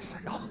regular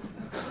bicycle.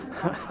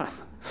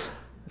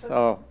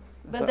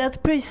 But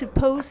that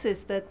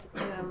presupposes that.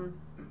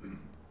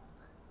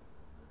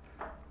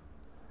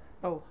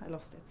 Oh, I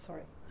lost it.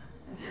 Sorry.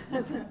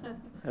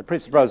 It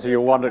presupposes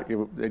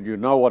you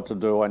know what to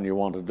do and you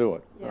want to do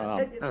it.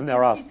 Yeah. And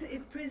there are.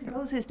 It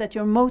presupposes that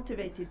you're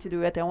motivated to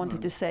do it. I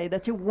wanted to say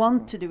that you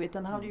want to do it,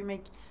 and how do you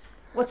make?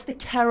 What's the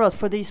carrot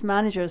for these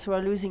managers who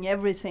are losing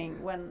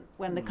everything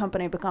when the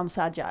company becomes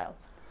agile?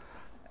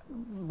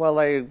 Well,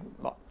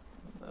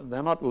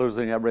 they're not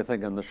losing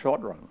everything in the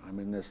short run. I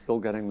mean, they're still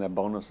getting their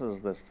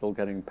bonuses, they're still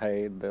getting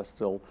paid,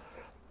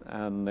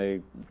 and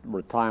the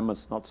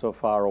retirement's not so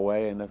far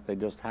away, and if they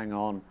just hang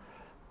on,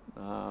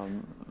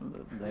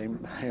 they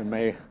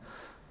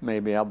may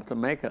be able to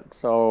make it.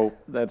 So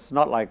it's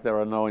not like there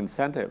are no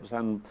incentives.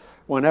 And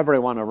when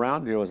everyone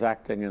around you is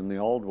acting in the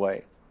old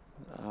way,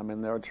 I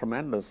mean, there are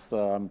tremendous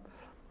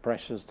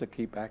pressures to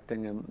keep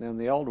acting in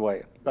the old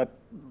way. But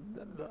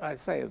I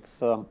say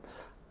it's,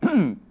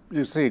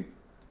 you see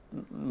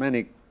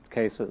many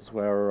cases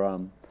where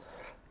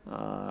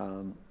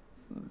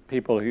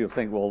people who you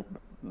think, well,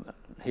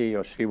 he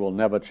or she will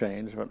never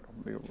change, but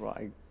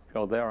I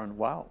go there and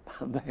wow,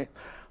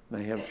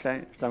 they have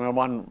changed. I mean,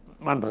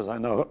 one person I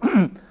know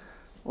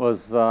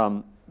was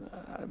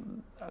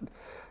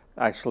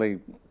actually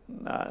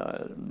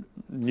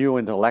knew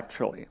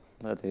intellectually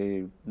that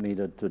he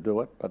needed to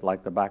do it, but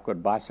like the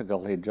backward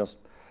bicycle, he just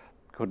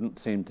couldn't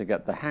seem to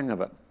get the hang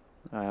of it.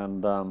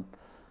 And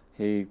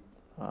he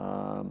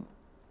had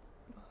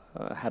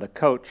a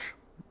coach,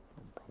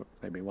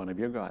 maybe one of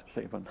you guys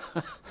even,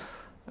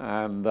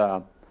 and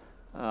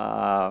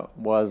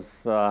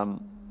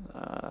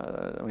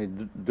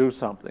we'd do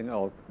something,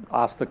 or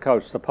ask the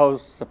coach,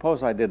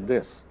 suppose I did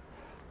this.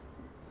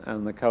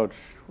 And the coach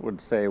would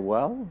say,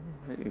 well,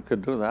 you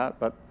could do that,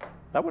 but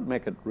that would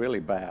make it really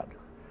bad.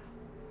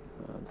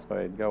 And so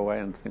he'd go away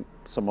and think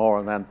some more,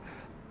 and then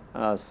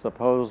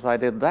suppose I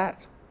did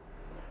that.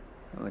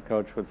 And the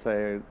coach would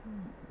say,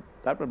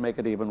 that would make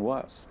it even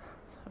worse.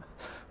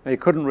 He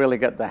couldn't really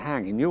get the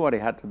hang. He knew what he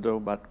had to do,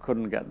 but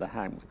couldn't get the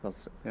hang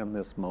because in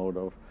this mode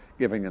of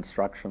giving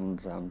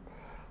instructions and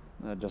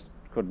just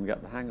couldn't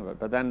get the hang of it.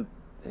 But then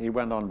he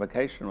went on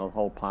vacation with a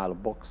whole pile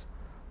of books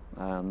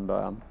and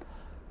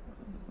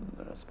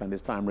spent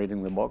his time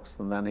reading the books.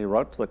 And then he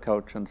wrote to the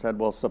coach and said,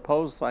 well,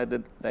 suppose I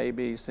did A,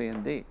 B, C,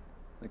 and D.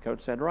 The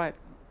coach said, right,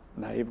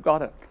 now you've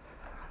got it.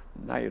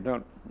 Now you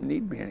don't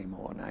need me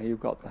anymore. Now you've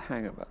got the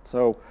hang of it.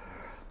 So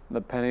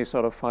the penny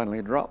sort of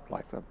finally dropped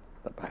like the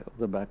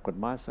backward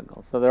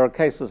bicycle. So there are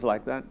cases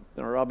like that.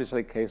 There are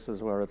obviously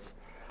cases where it's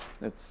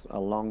a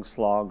long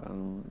slog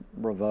and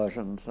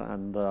reversions,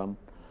 and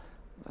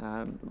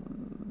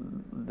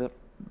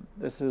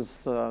this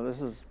is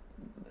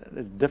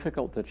it's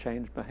difficult to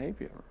change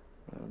behavior.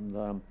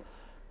 And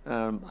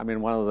I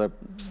mean, one of the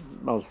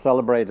most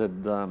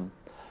celebrated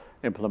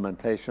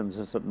implementations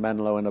is at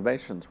Menlo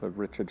Innovations with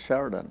Richard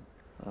Sheridan.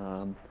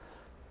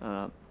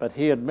 But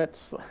he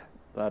admits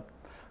that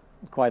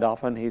quite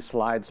often he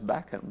slides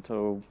back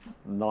into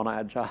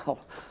non-agile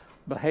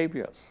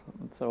behaviors.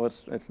 So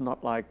it's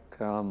not like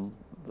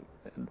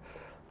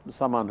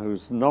someone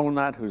who's known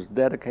that, who's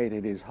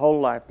dedicated his whole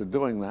life to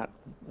doing that.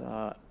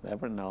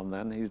 Every now and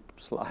then he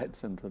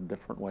slides into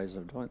different ways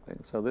of doing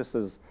things. So this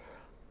is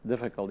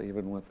difficult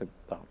even with the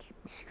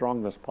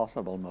strongest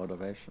possible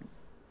motivation.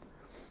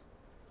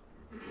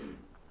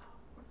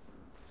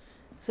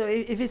 So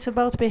if it's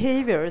about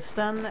behaviors,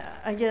 then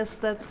I guess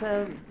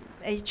that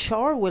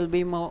HR will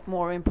be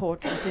more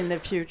important in the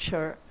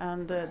future,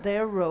 and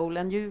their role.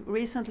 And you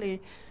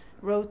recently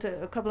wrote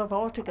a couple of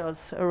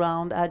articles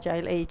around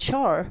Agile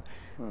HR.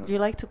 Would you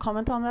like to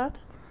comment on that?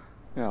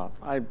 Yeah,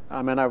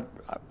 I mean,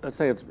 I'd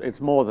say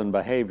it's more than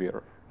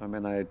behavior. I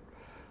mean, I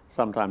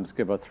sometimes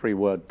give a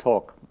 3-word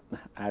talk.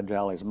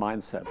 Agile is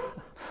mindset.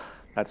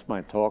 That's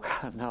my talk.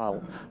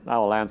 Now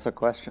I'll answer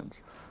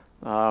questions.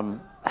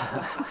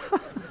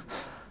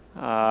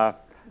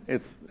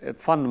 It's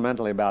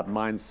fundamentally about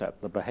mindset.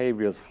 The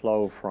behaviors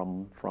flow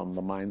from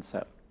the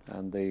mindset,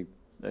 and the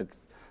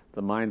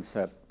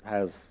mindset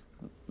has.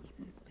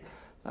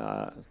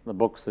 The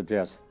book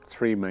suggests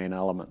 3 main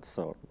elements.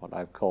 So what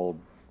I've called,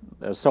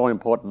 they're so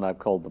important I've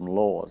called them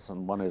laws.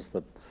 And one is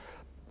the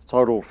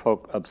total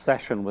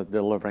obsession with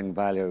delivering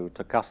value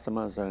to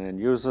customers and end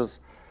users.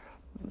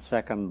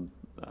 Second,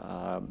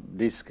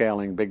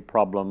 descaling big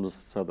problems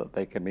so that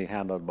they can be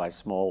handled by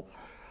small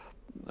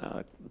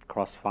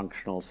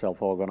cross-functional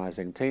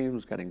self-organizing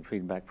teams, getting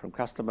feedback from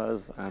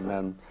customers. And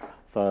then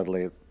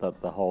thirdly,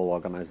 that the whole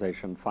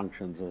organization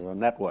functions as a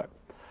network,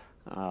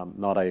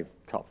 not a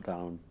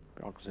top-down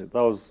bureaucracy.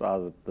 Those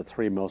are the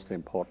 3 most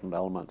important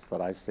elements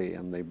that I see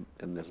in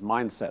this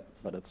mindset,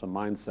 but it's a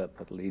mindset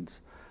that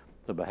leads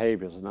to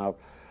behaviors. Now,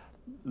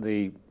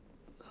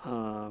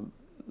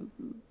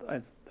 I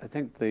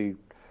think the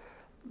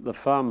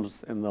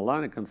firms in the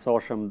Learning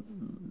Consortium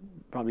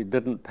probably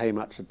didn't pay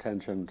much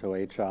attention to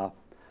HR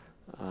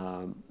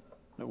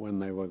when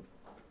they were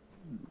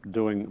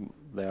doing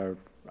their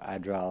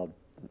Agile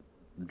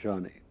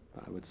journey.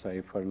 I would say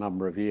for a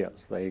number of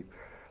years they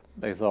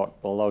thought,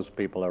 well, those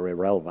people are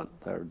irrelevant.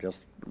 They're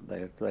just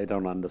they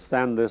don't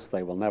understand this.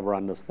 They will never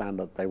understand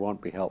it. They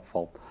won't be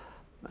helpful,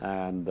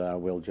 and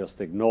we'll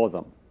just ignore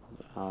them.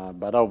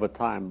 But over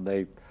time,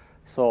 they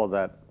saw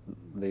that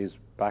these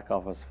back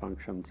office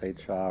functions,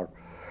 HR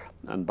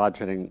and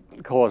budgeting,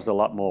 caused a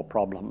lot more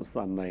problems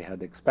than they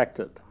had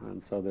expected.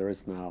 And so there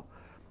is now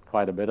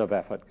quite a bit of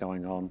effort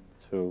going on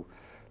to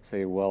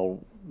say, well,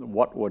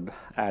 what would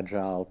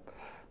Agile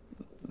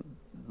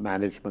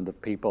management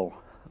of people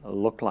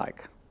look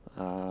like?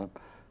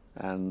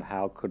 And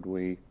how could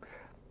we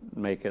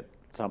make it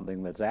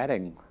something that's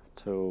adding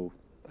to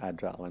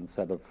Agile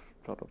instead of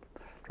sort of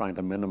trying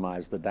to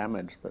minimize the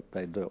damage that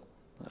they do?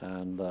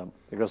 And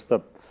because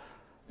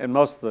in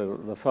most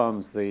of the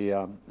firms,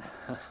 the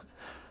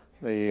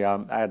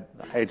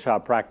HR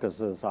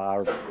practices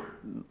are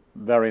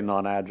very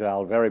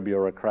non-agile, very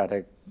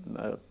bureaucratic,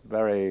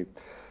 very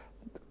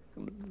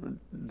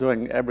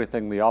doing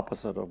everything the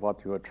opposite of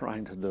what you are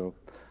trying to do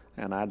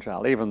in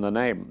Agile. Even the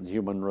name,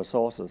 human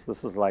resources,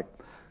 this is like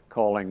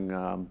calling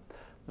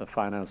the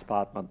finance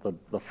department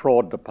the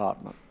fraud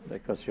department,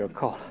 because you're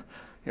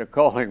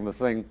calling the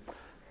thing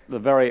the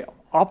very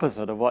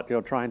opposite of what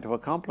you're trying to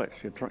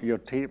accomplish.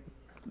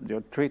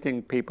 You're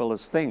treating people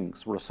as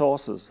things,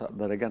 resources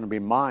that are going to be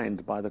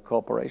mined by the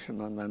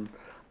corporation and then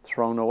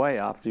thrown away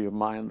after you've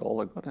mined all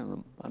the good in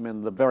them. I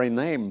mean, the very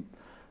name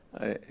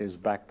is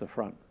back to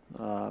front.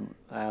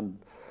 And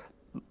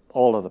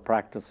all of the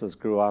practices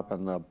grew up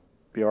in the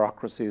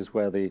bureaucracies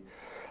where the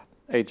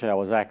HR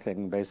was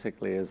acting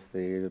basically as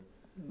the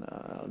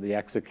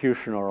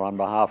executioner on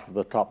behalf of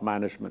the top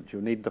management.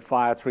 You need to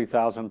fire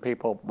 3,000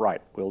 people?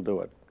 Right, we'll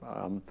do it.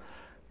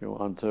 You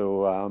want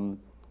to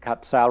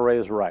cut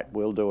salaries? Right,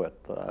 we'll do it.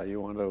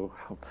 You want to,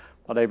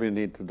 whatever you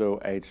need to do,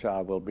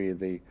 HR will be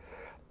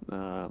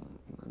will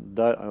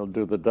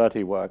do the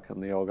dirty work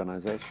in the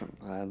organization.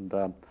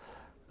 And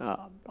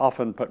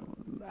often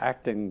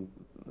acting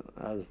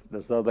as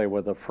though they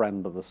were the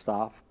friend of the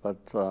staff,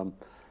 but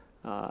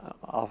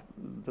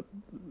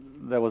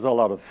there was a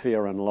lot of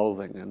fear and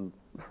loathing in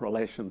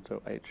relation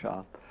to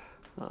HR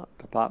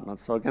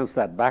departments. So against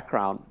that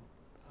background,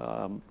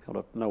 kind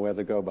of nowhere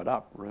to go but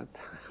up, right?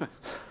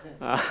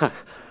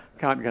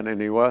 Can't get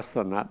any worse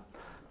than that.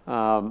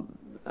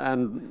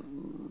 And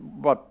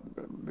what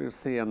you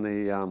see in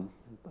the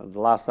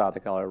last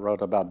article I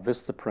wrote about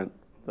Vistaprint,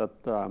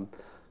 that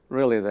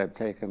really they've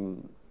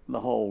taken the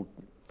whole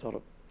sort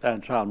of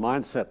Agile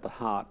mindset to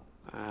heart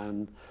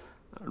and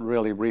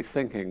really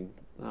rethinking,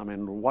 I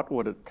mean, what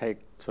would it take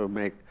to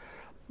make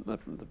the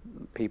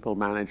people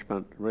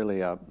management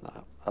really a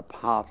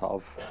part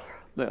of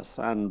this?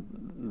 And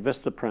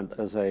Vistaprint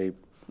has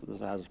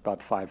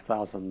about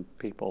 5,000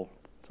 people,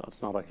 so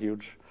it's not a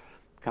huge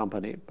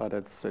company, but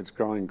it's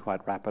growing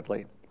quite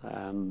rapidly.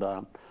 And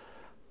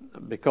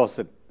because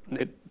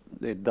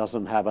it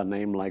doesn't have a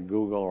name like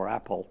Google or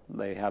Apple,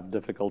 they have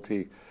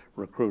difficulty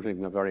recruiting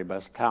the very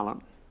best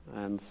talent.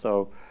 And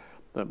so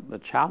the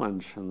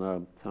challenge and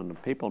the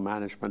people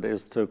management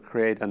is to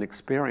create an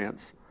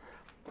experience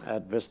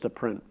at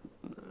Vistaprint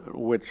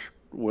which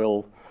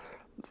will,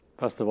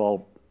 first of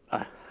all,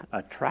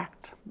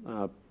 attract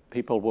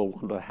people will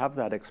want to have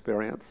that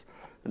experience,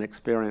 an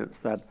experience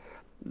that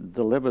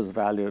delivers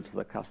value to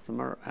the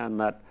customer and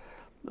that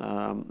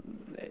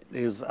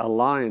is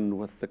aligned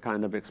with the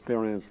kind of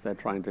experience they're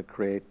trying to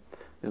create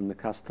in the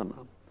customer.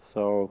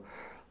 So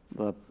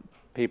the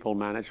people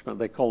management,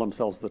 they call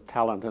themselves the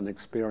talent and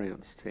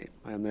experience team,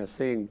 and they're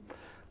seeing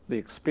the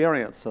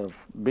experience of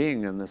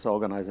being in this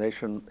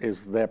organization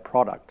is their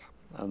product,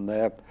 and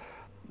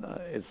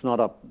it's not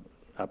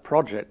a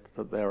project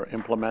that they're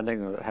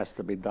implementing that has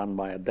to be done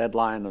by a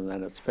deadline and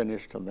then it's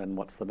finished and then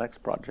what's the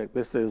next project.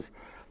 This is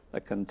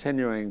a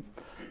continuing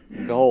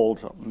goal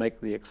to make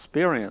the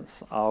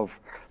experience of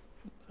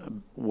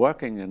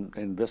working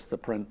in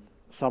Vistaprint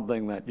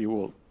something that you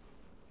will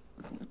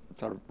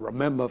sort of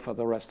remember for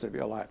the rest of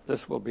your life.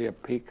 This will be a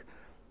peak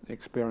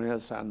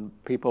experience and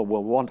people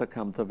will want to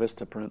come to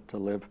Vistaprint to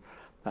live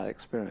that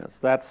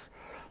experience. That's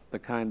the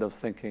kind of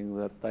thinking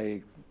that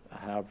they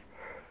have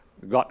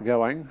got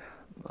going.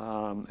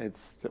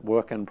 It's a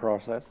work in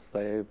process.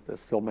 There's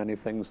still many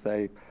things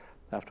they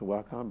have to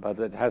work on, but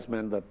it has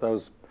meant that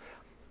those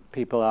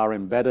people are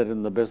embedded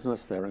in the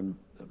business. They're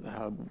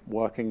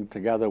working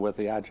together with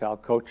the Agile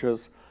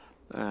coaches,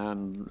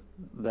 and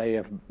they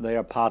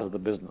are part of the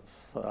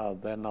business.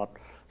 They're not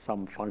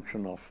some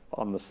function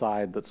on the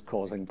side that's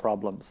causing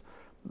problems.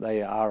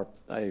 They are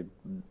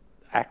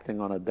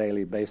acting on a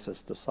daily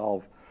basis to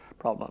solve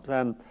problems.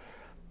 And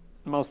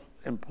most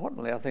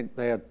importantly, I think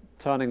they are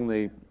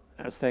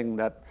saying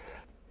that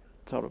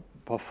sort of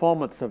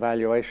performance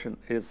evaluation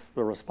is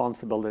the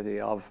responsibility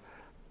of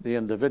the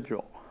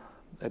individual.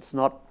 It's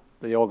not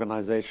the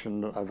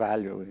organization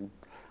evaluating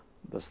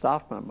the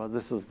staff member.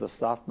 This is the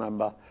staff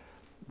member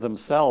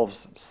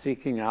themselves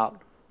seeking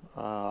out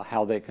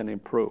how they can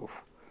improve,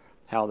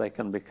 how they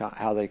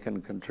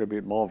can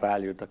contribute more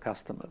value to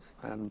customers,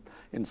 and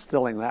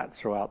instilling that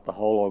throughout the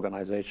whole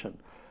organization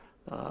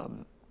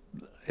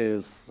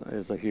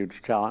is a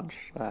huge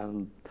challenge.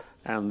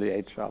 And the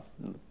HR,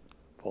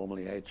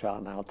 formerly HR,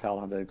 now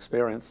talent and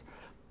experience,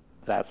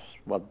 that's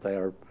what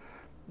they're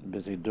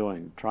busy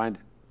doing, trying to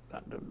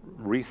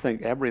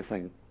rethink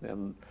everything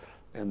in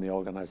the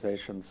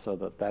organization so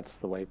that that's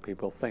the way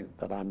people think,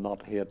 that I'm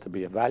not here to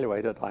be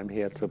evaluated, I'm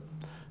here to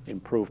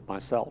improve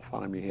myself,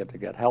 I'm here to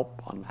get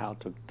help on how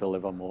to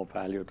deliver more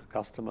value to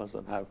customers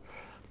and have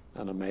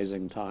an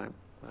amazing time.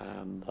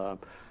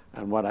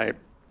 And when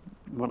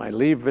I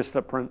leave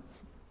Vistaprint,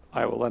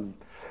 I will then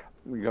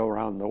go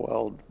around the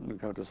world and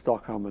go to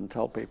Stockholm and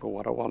tell people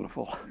what a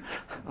wonderful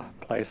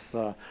place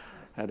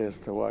it is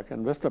to work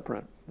in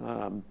Vistaprint.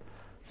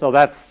 So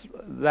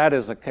that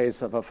is a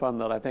case of a fund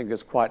that I think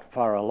is quite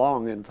far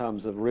along in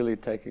terms of really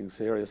taking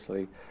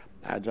seriously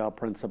Agile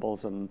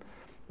principles and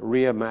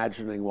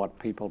reimagining what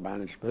people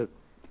management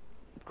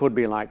could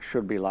be like,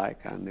 should be like,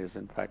 and is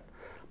in fact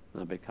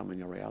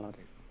becoming a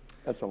reality.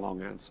 That's a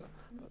long answer.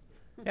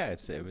 Yeah,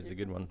 it was a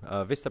good one.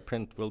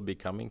 Vistaprint will be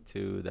coming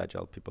to the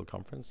Agile People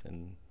Conference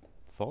in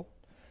fall,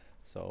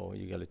 so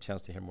you get a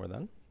chance to hear more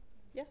then.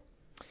 Yeah.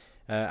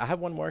 I have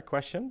one more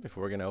question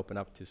before we're going to open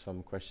up to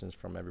some questions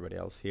from everybody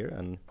else here.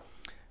 And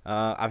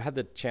I've had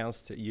the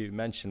chance to, you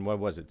mentioned, what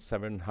was it,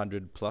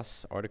 700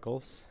 plus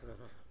articles?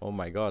 Oh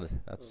my God,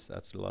 that's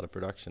a lot of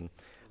production.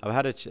 I've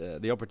had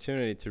the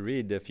opportunity to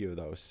read a few of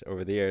those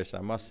over the years.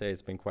 I must say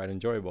it's been quite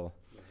enjoyable.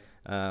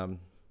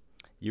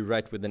 You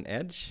write with an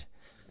edge,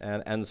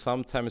 and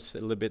sometimes a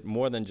little bit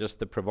more than just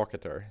the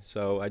provocateur.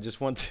 So I just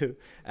want to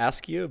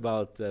ask you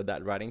about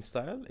that writing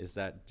style. Is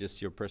that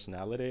just your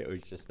personality, or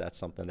is just that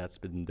something that's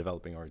been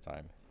developing over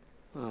time?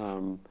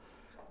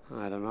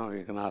 I don't know.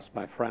 You can ask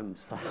my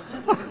friends.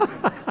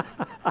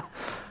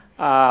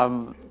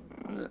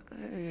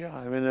 Yeah,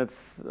 I mean,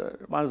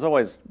 I was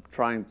always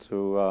trying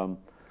to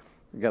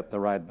get the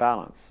right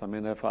balance. I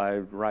mean, if I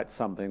write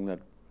something that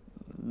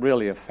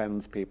really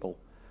offends people,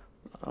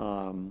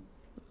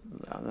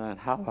 then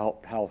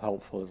how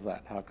helpful is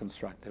that? How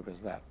constructive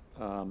is that?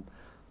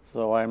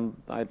 So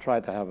I try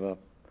to have a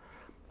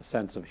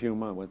sense of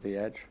humor with the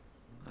edge,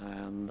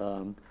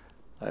 and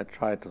I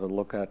try to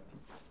look at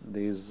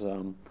these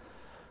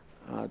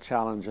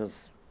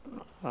challenges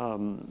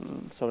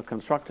sort of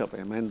constructively.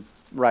 I mean,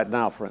 right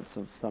now, for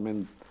instance, I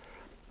mean,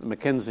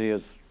 McKinsey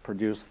has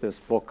produced this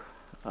book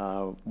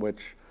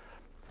which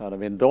sort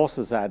of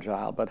endorses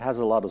Agile, but has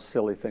a lot of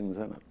silly things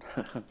in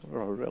it,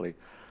 really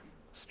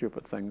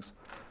stupid things.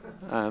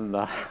 And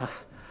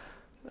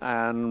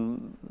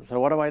so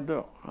what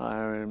do?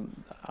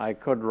 I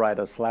could write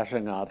a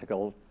slashing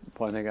article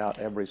pointing out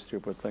every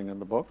stupid thing in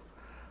the book,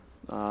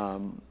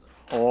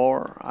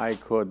 or I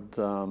could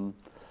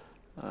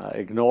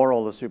ignore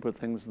all the stupid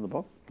things in the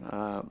book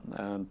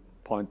and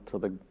point to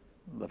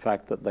the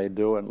fact that they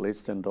do at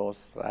least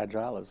endorse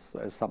Agile as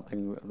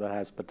something that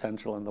has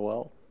potential in the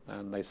world.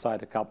 And they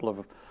cite a couple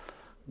of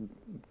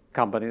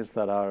companies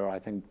that are, I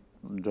think,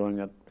 doing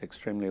it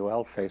extremely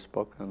well,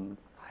 Facebook and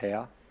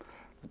Hair.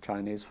 a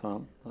Chinese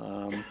firm,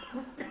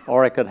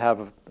 or I could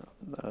have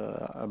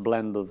a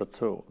blend of the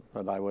two,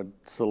 that I would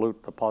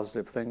salute the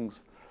positive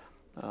things,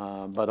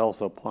 but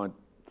also point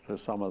to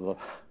some of the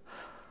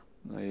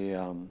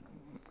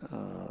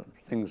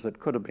things that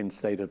could have been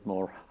stated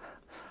more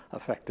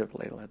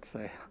effectively, let's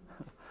say.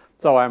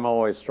 So I'm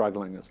always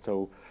struggling as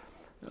to,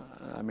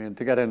 I mean,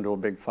 to get into a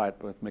big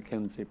fight with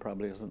McKinsey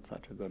probably isn't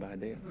such a good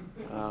idea.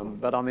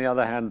 But on the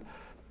other hand,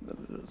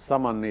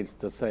 someone needs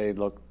to say,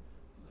 look,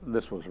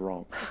 this was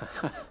wrong.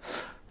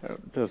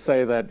 To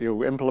say that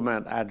you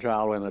implement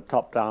Agile in a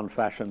top-down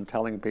fashion,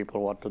 telling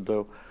people what to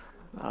do,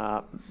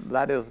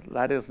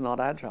 that is not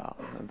Agile,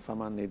 and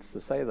someone needs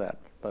to say that.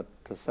 But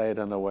to say it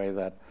in a way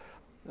that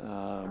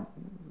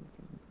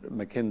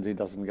McKinsey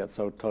doesn't get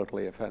so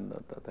totally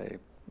offended that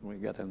we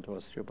get into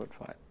a stupid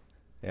fight.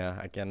 Yeah,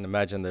 I can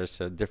imagine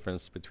there's a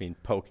difference between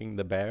poking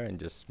the bear and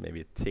just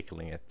maybe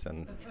tickling it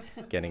and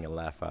getting a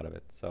laugh out of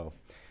it. So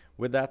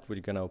with that, we're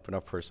going to open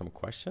up for some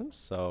questions.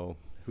 So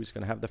who's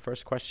going to have the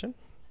first question?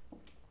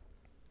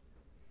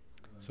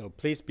 So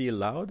please be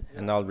loud,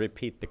 and I'll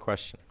repeat the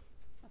question.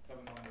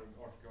 700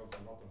 articles,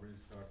 a lot of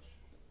research,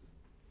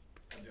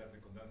 and you have to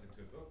condense it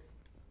to a book.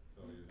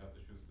 So you have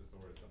to choose the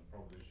stories and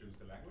probably choose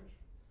the language.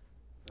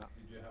 Yeah.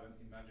 Did you have an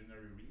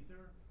imaginary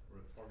reader or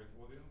a target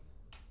audience?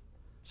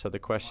 So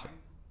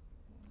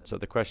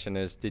the question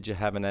is, did you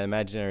have an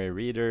imaginary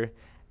reader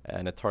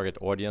and a target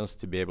audience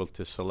to be able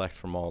to select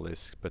from all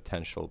these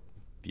potential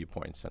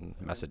viewpoints and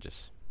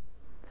messages?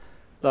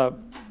 The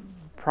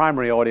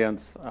primary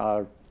audience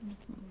are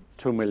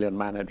 2 million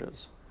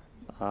managers.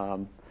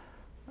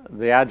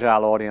 The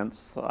Agile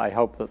audience, I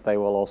hope that they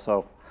will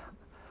also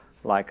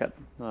like it.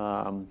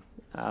 And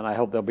I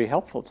hope they'll be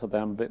helpful to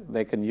them. But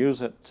they can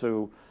use it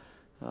to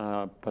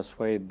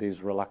persuade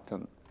these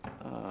reluctant,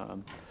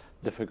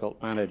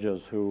 difficult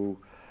managers who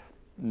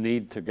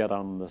need to get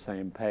on the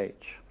same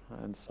page.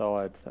 And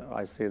so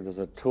I see it as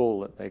a tool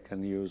that they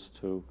can use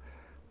to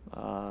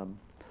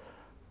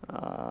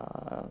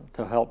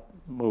help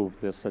move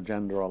this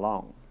agenda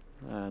along.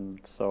 And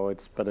so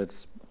it's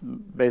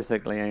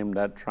basically aimed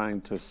at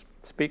trying to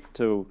speak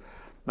to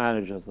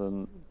managers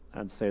and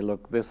say,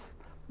 look, this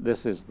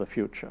is the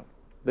future.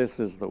 This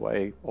is the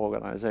way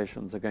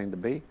organizations are going to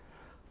be.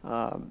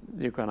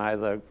 You can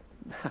either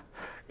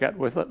get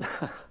with it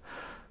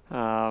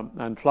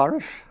and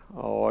flourish,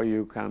 or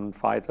you can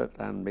fight it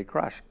and be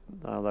crushed.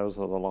 Those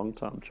are the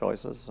long-term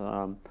choices.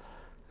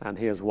 And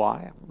here's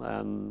why.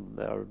 And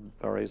there are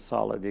very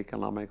solid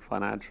economic,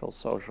 financial,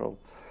 social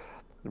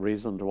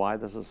reasons why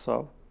this is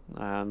so.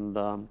 And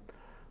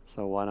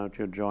so why don't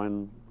you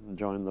join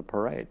the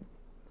parade?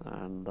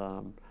 And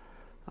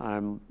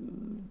I'm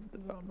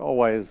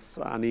always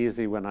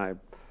uneasy when I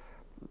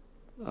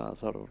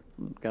sort of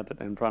get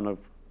it in front of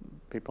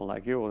people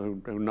like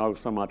you who know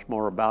so much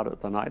more about it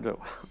than I do.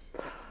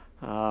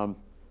 I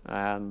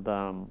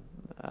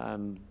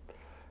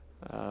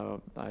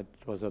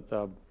was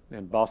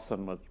in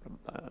Boston with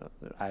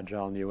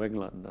Agile New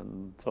England,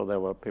 and so there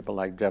were people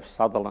like Jeff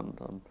Sutherland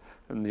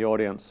in the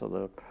audience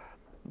of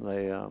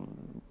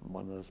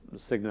one of the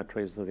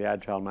signatories of the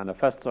Agile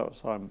Manifesto.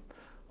 So I'm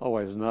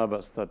always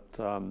nervous that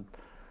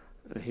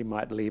he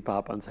might leap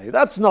up and say,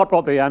 "That's not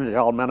what the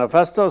Agile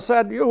Manifesto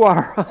said. You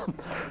are,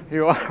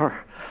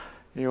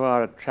 you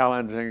are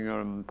challenging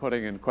and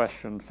putting in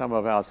question some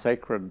of our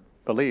sacred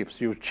beliefs.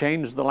 You've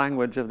changed the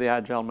language of the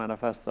Agile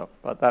Manifesto."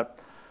 But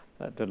that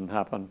didn't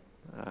happen,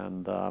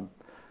 and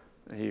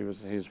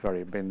he's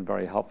been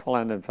very helpful.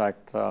 And in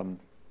fact,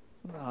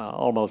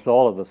 almost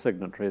all of the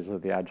signatories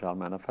of the Agile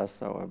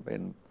Manifesto have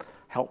been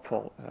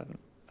helpful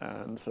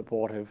and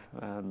supportive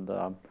and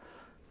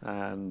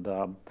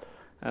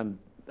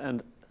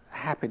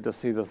happy to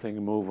see the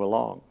thing move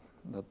along,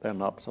 that they're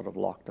not sort of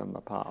locked in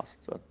the past.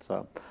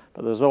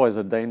 But there's always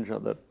a danger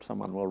that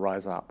someone will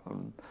rise up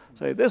and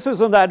say, "This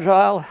isn't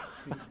Agile."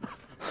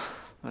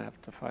 I have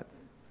to fight.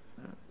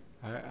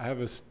 I have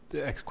a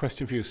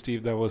question for you,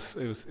 Steve. It was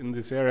in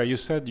this area. You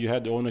said you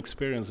had your own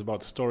experience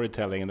about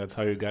storytelling, and that's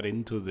how you got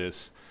into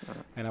this.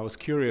 And I was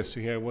curious to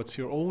hear what's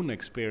your own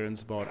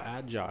experience about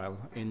Agile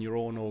in your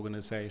own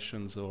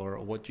organizations, or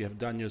what you have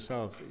done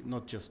yourself,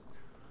 not just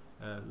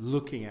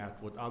looking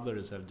at what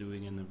others are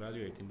doing and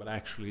evaluating, but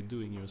actually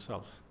doing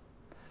yourself.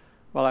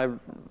 Well, I've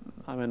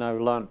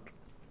learned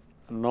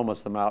an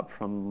enormous amount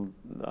from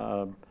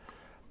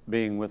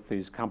being with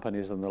these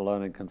companies in the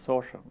Learning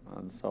Consortium,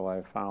 and so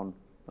I found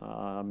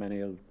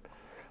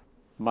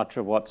much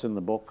of what's in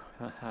the book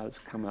has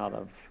come out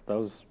of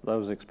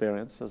those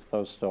experiences,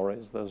 those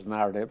stories, those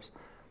narratives.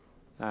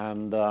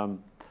 And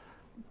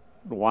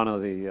one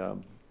of the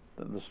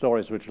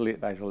stories which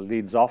actually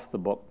leads off the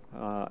book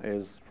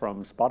is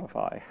from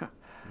Spotify,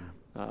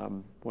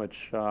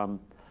 which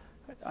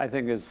I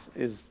think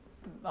is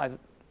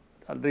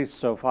at least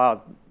so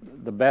far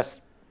the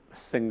best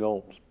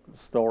single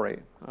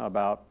story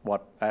about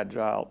what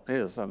Agile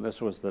is. And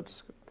this was the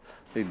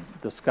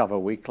Discover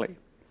Weekly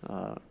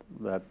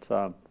that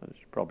you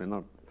probably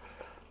know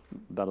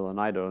better than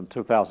I do. In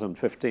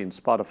 2015,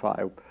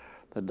 Spotify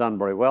had done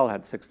very well,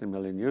 had 60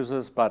 million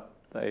users, but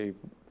they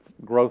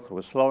growth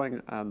was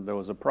slowing and there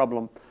was a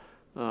problem.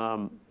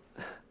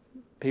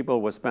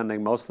 People were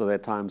spending most of their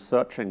time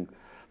searching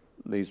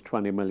these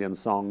 20 million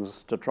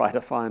songs to try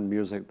to find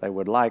music they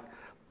would like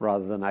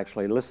rather than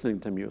actually listening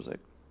to music.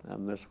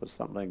 And this was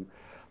something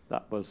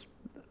that was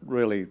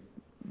really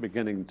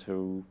beginning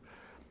to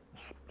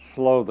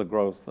slow the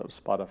growth of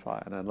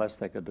Spotify. And unless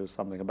they could do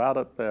something about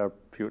it, their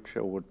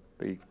future would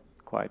be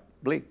quite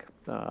bleak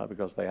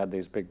because they had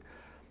these big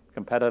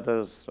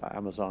competitors,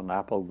 Amazon,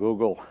 Apple,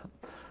 Google,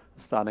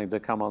 starting to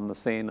come on the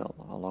scene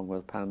along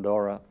with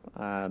Pandora.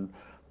 And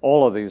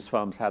all of these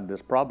firms had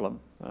this problem.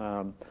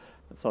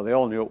 So they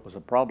all knew it was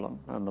a problem.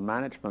 And the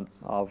management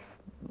of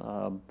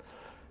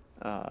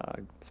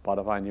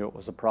Spotify knew it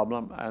was a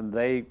problem. And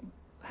they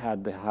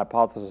had the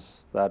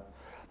hypothesis that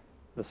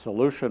the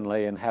solution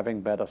lay in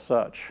having better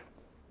search.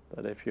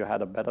 That if you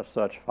had a better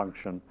search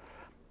function,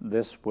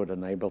 this would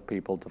enable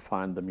people to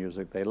find the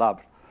music they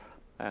loved.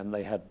 And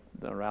they had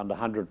around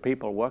 100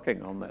 people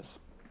working on this.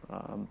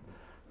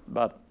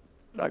 But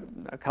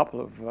a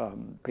couple of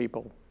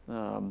people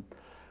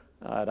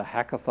at a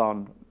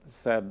hackathon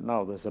said,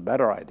 no, there's a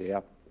better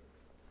idea.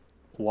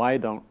 Why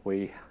don't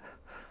we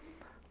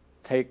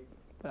take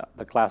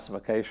the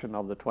classification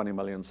of the 20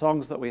 million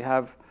songs that we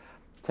have,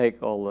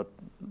 take all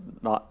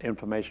the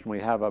information we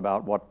have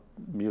about what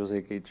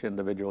music each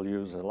individual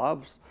user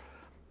loves,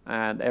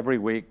 and every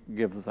week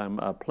give them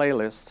a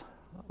playlist,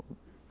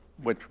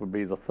 which would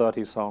be the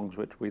 30 songs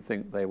which we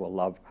think they will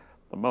love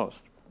the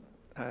most.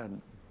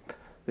 And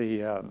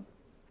the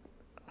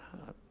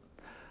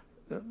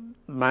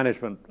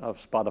management of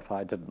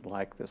Spotify didn't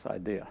like this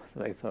idea.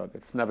 They thought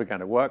it's never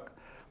going to work.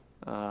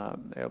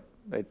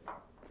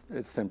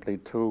 It's simply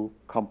too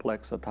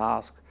complex a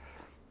task.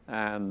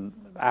 And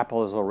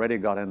Apple has already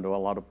got into a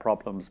lot of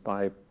problems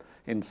by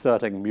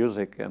inserting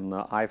music in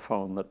the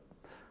iPhone, that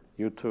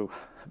YouTube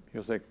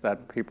music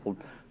that people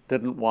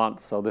didn't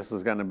want. So this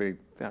is going to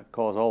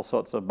cause all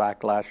sorts of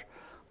backlash.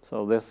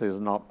 So this is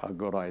not a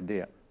good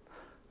idea.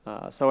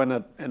 So in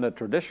a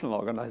traditional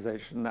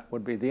organization, that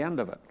would be the end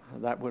of it.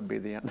 That would be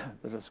the end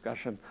of the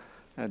discussion,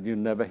 and you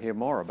never hear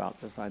more about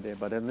this idea.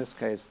 But in this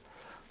case,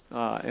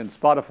 in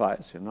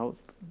Spotify's,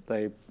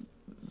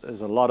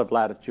 there's a lot of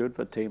latitude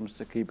for teams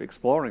to keep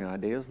exploring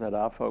ideas that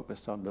are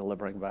focused on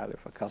delivering value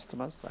for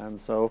customers. And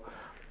so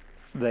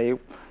they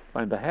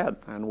went ahead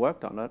and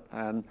worked on it,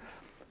 and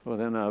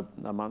within a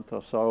month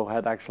or so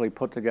had actually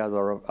put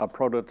together a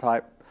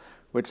prototype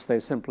which they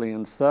simply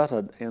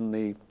inserted in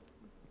the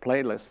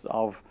playlist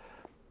of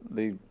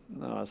the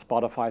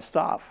Spotify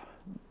staff.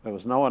 There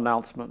was no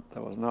announcement,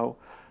 there was no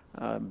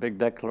big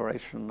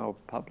declaration, no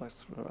public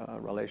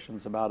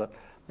relations about it.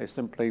 They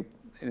simply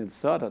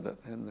inserted it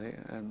and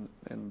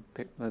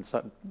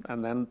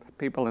then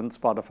people in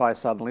Spotify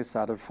suddenly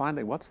started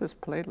finding, what's this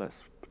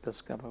playlist,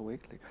 Discover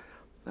Weekly?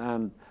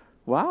 And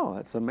wow,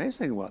 it's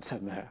amazing what's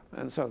in there.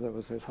 And so there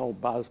was this whole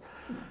buzz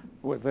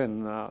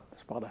within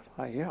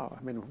Spotify. Yeah,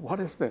 I mean, what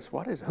is this?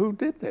 Who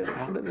did this?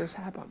 How did this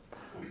happen?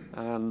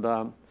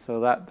 And so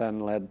that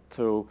then led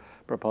to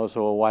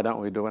proposal, well, why don't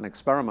we do an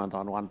experiment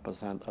on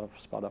 1% of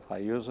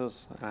Spotify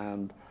users?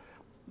 And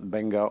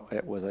bingo,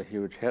 it was a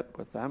huge hit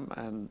with them.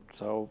 And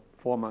so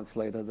 4 months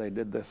later, they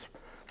did this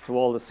to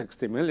all the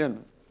 60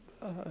 million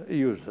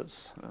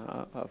users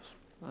of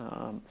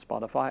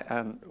Spotify,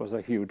 and it was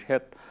a huge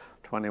hit.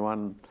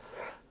 21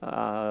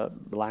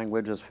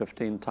 languages,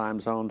 15 time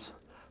zones,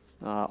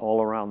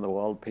 all around the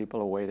world.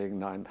 People are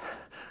waiting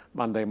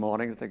Monday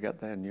morning to get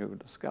their new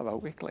Discover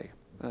Weekly.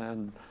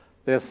 And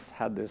this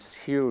had this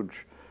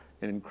huge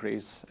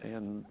increase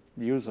in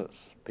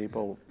users.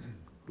 People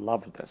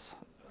loved this.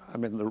 I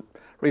mean, the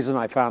reason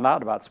I found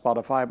out about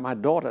Spotify, my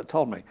daughter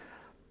told me,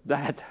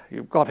 Dad,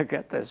 you've got to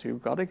get this.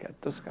 You've got to get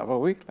Discover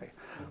Weekly.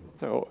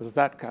 So it was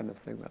that kind of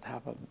thing that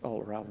happened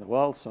all around the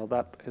world. So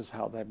that is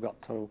how they've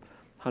got to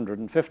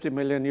 150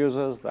 million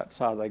users. That's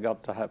how they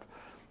got to have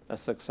a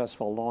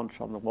successful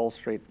launch on the Wall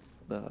Street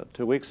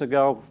 2 weeks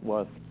ago,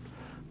 worth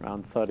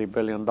around $30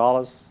 billion.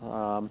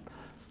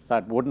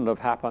 That wouldn't have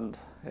happened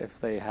if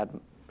they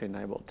hadn't been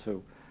able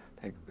to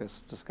take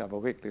this Discover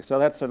Weekly. So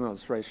that's an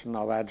illustration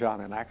of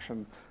Agile in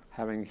action,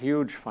 having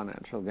huge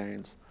financial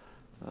gains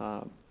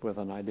with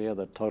an idea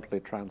that totally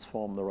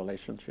transformed the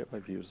relationship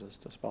of users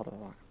to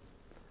Spotify.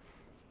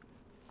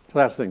 So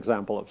that's an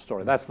example of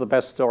story. That's the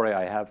best story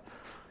I have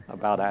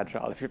about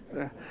Agile.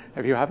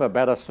 If you have a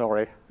better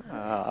story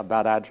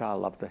about Agile,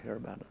 I'd love to hear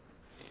about it.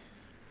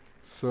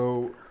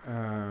 So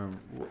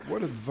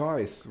what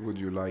advice would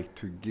you like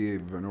to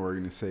give an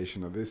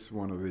organization of this,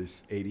 one of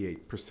these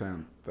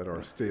 88% that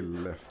are still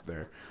left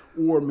there,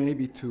 or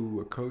maybe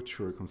to a coach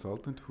or a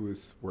consultant who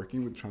is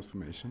working with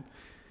transformation?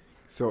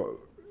 So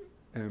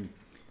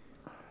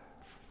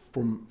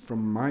from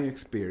my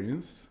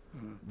experience,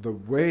 the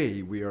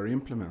way we are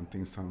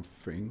implementing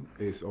something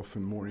is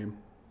often more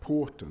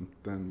important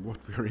than what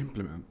we are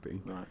implementing.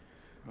 Right.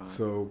 Right.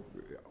 So,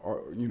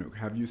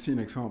 have you seen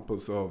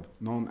examples of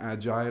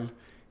non-agile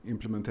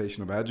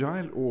implementation of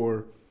Agile,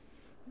 or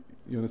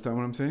you understand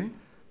what I'm saying?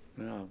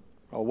 Yeah.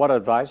 Well, what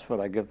advice would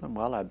I give them?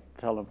 Well, I'd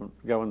tell them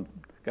go and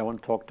Go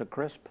and talk to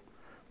Crisp.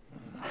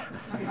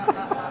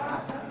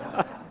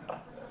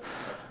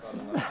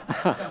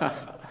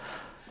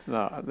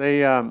 No,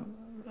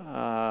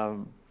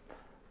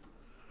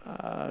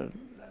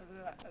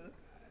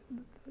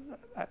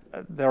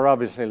 there are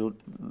obviously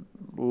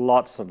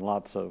lots and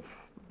lots of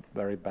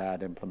very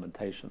bad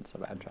implementations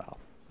of Agile,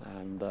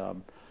 and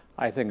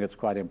I think it's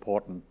quite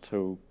important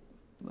to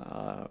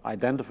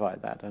identify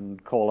that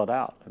and call it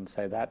out and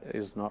say that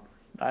is not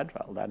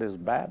Agile, that is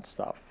bad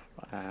stuff.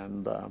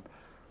 And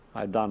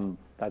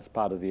that's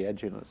part of the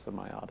edginess of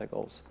my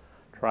articles,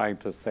 trying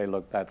to say,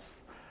 look, that's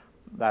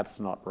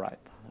not right.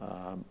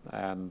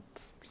 And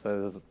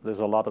so there's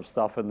a lot of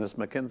stuff in this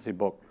McKinsey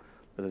book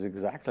that is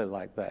exactly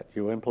like that.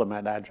 You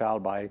implement Agile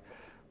by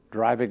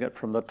driving it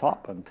from the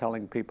top and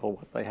telling people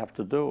what they have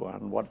to do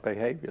and what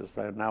behaviors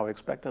are now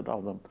expected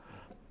of them.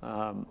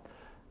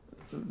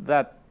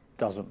 That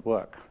doesn't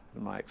work,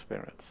 in my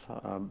experience.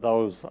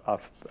 Those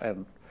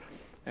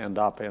end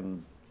up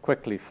in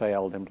quickly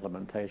failed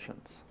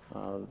implementations.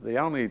 The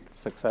only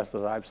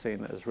successes I've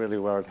seen is really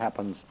where it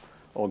happens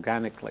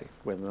organically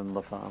within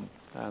the firm,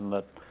 and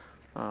that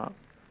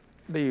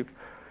you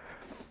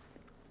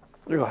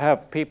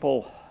have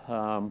people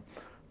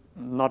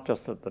not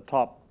just at the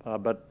top,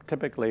 but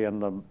typically in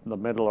the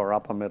middle or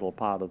upper middle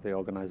part of the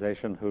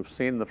organization who've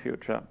seen the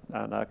future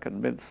and are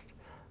convinced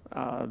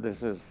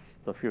this is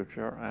the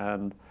future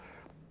and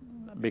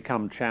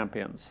become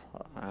champions.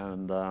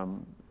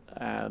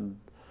 And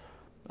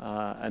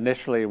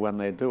initially, when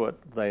they do it,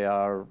 they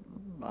are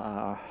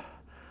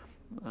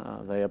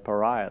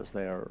pariahs.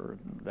 They are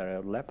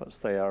lepers.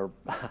 They are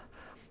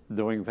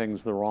doing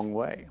things the wrong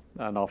way,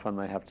 and often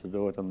they have to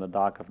do it in the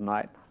dark of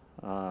night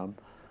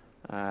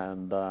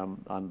and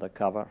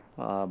undercover.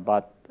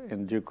 But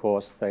in due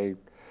course, they,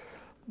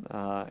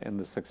 in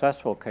the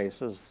successful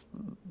cases,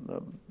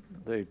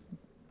 the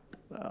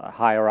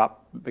higher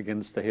up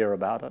begins to hear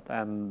about it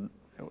and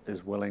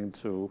is willing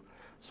to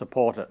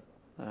support it.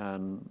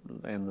 And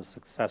in the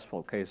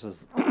successful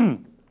cases,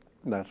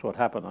 that's what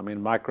happened. I mean,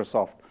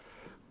 Microsoft,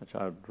 which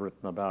I've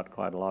written about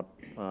quite a lot,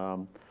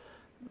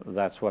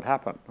 that's what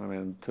happened. I mean,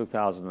 in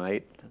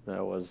 2008,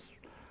 there was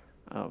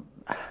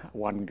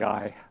one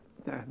guy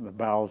in the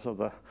bowels of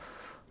the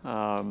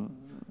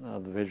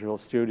Visual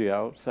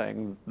Studio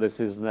saying, this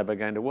is never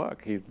going to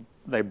work.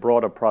 They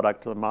brought a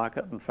product to the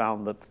market and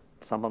found that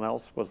someone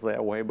else was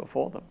there way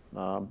before them.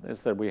 They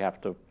said, we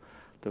have to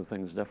do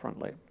things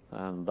differently.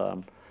 And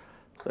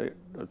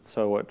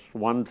so it's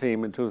one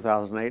team in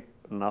 2008,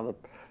 another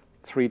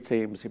 3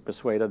 teams he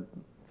persuaded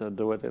to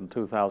do it in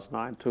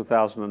 2009.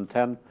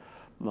 2010,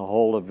 the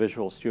whole of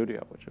Visual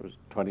Studio, which was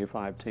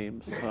 25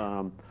 teams.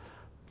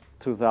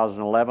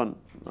 2011,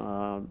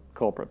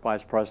 corporate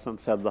vice president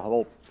said the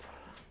whole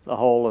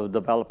of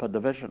developer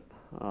division,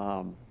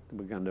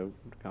 we're going to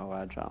go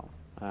Agile.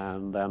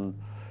 And then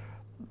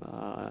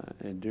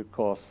in due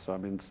course, I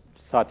mean,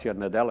 Satya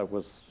Nadella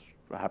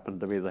happened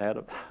to be the head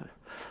of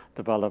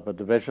developer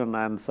division,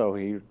 and so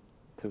he,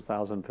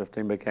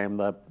 2015, became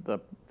the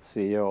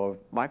CEO of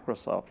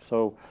Microsoft.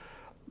 So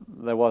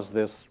there was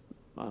this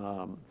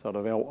sort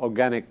of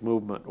organic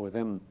movement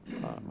within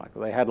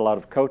Microsoft. They had a lot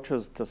of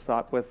coaches to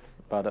start with,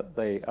 but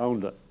they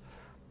owned it.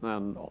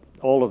 And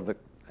all of the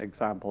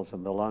examples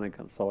in the Learning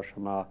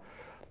Consortium are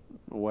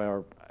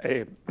where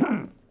a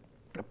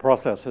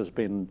process has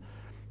been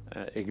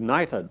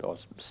ignited or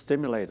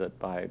stimulated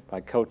by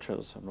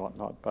coaches and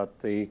whatnot, but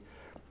the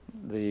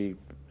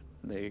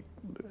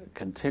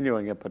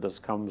continuing impetus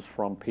comes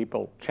from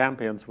people,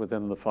 champions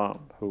within the firm,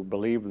 who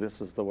believe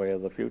this is the way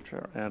of the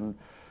future and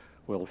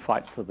will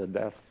fight to the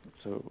death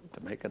to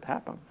make it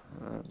happen.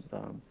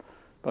 And,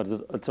 but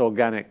it's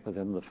organic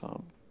within the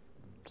firm.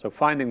 So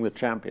finding the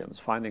champions,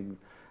 finding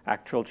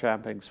actual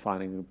champions,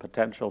 finding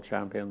potential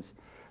champions,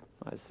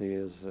 I see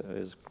is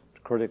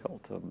critical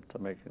to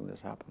making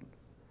this happen.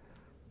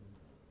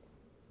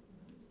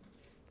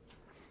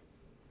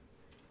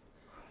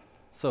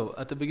 So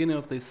at the beginning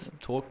of this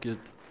talk, you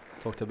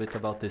talked a bit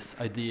about this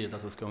idea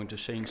that was going to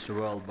change the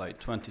world by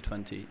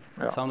 2020.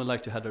 Yeah. It sounded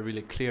like you had a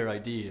really clear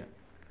idea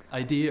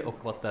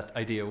of what that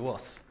idea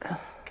was.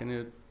 Can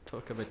you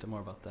talk a bit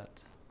more about that?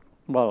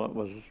 Well, it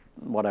was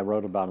what I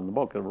wrote about in the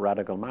book,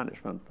 radical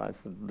management. I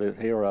said,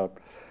 here are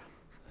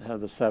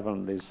these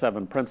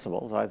 7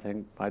 principles. I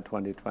think by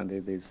 2020,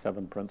 these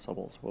 7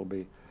 principles will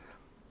be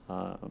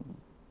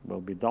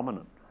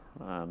dominant.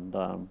 And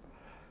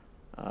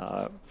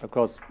of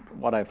course,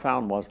 what I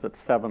found was that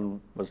 7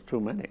 was too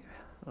many.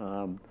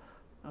 I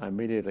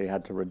immediately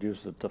had to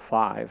reduce it to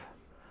 5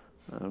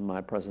 in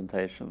my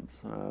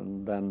presentations,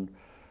 and then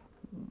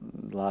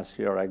last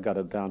year I got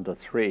it down to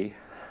 3.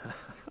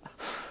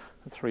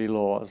 3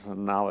 laws,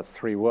 and now it's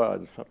 3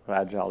 words of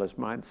Agile is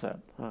mindset.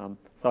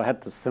 So I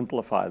had to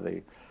simplify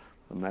the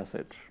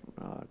message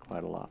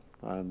quite a lot.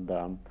 And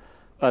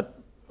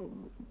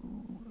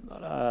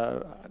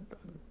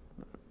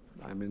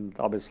I mean,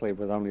 obviously,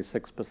 with only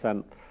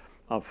 6%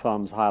 of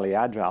firms highly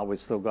agile, we've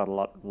still got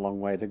a long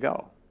way to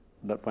go.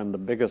 But when the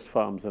biggest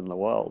firms in the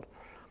world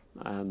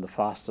and the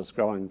fastest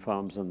growing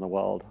firms in the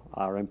world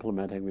are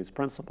implementing these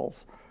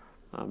principles.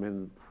 I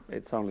mean,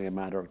 it's only a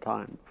matter of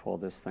time before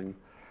this thing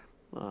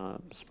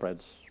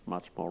spreads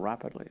much more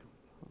rapidly.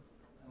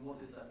 And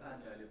what is that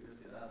agile? If you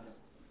see add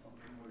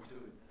something more to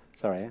it.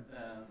 Sorry? And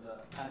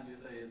you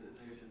say that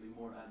there should be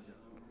more agile.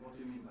 What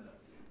do you mean by that?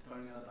 Is it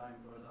turning a dime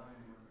for a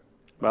dime?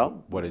 Or?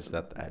 Well, What is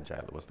that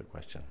agile was the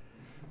question.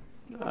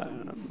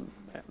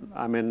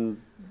 I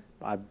mean,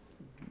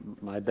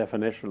 my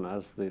definition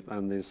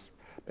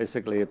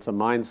basically it's a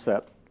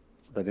mindset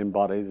that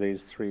embodies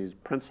these three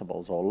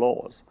principles or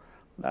laws.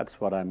 That's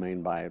what I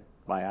mean by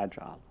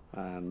agile.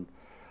 And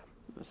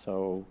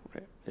so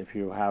if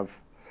you have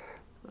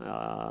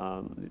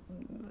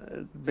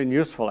been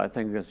useful, I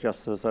think, it's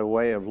just as a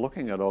way of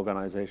looking at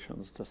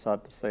organizations to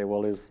start to say,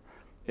 well, is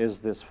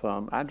this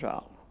firm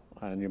agile?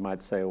 And you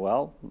might say,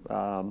 well,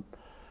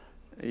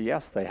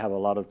 yes, they have a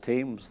lot of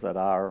teams that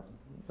are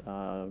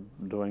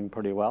doing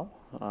pretty well,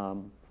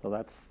 so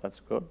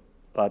that's good.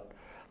 But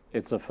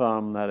it's a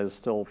firm that is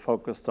still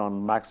focused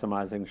on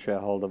maximizing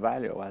shareholder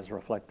value as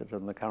reflected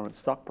in the current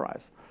stock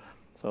price.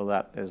 So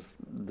that is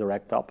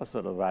direct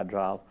opposite of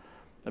agile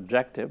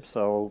objective.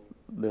 So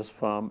this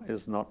firm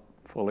is not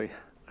fully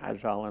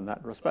agile in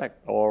that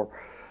respect. Or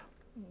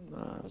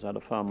I was at a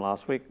firm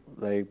last week.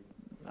 They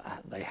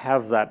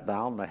have that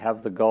down. They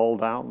have the goal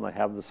down. They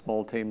have the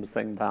small teams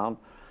thing down.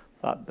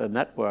 But the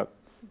network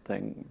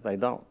thing, they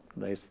don't.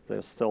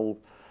 They're still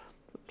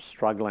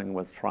struggling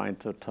with trying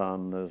to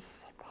turn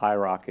this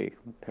hierarchy,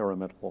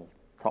 pyramidal,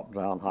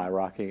 top-down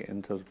hierarchy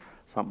into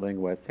something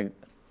where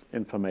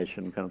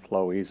information can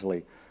flow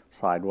easily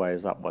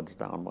sideways, upwards,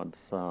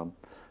 downwards.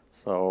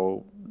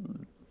 So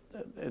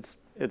it's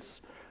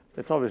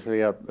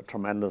obviously a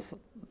tremendous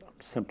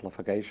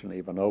simplification,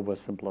 even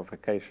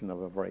oversimplification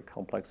of a very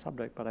complex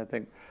subject. But I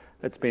think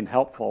it's been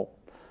helpful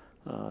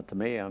to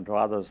me and to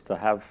others to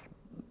have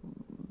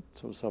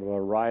to sort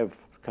of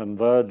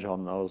converge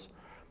on those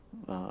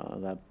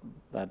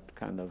that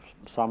kind of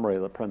summary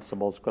of the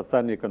principles, because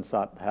then you can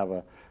start to have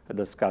a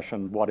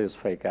discussion: what is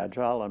fake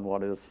agile and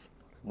what is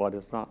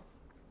not.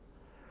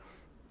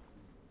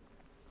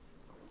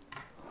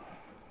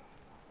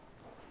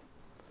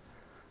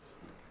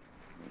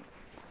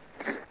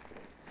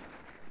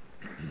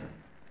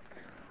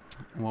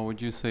 What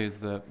would you say is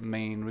the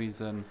main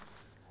reason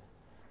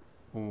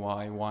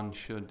why one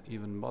should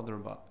even bother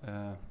about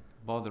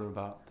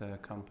the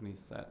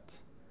companies that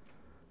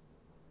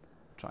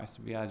tries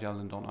to be agile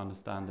and don't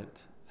understand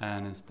it,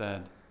 and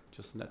instead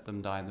just let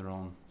them die their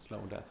own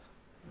slow death?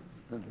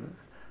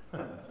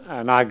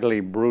 An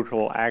ugly,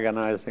 brutal,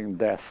 agonizing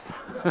death.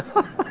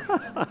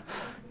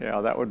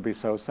 Yeah, that would be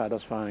so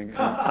satisfying.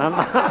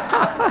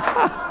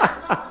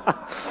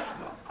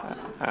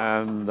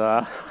 And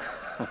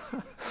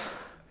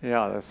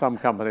yeah, there's some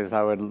companies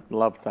I would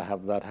love to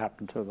have that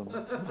happen to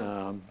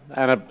them,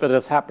 but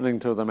it's happening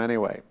to them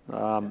anyway. So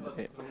I'm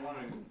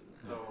wondering,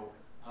 the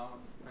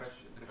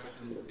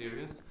question is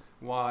serious.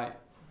 Why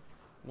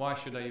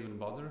should I even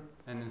bother?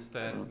 And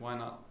instead, why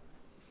not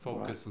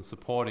focus on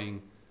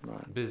supporting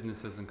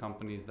businesses and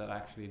companies that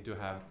actually do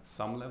have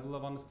some level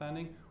of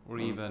understanding, or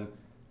even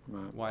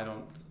why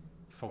don't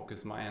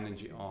focus my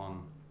energy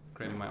on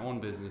creating my own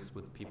business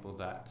with people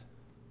that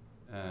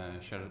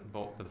share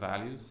both the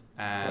values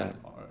and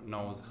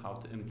knows how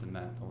to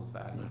implement those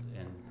values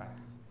in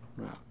practice?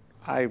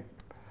 I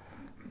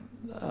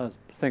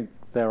think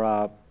there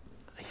are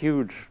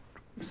huge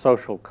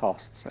social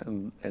costs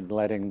in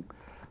letting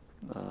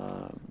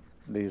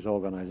these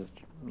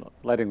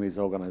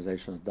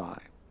organizations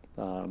die.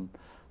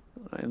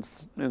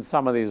 In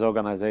some of these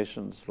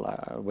organizations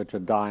which are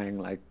dying,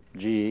 like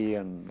GE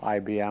and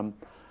IBM,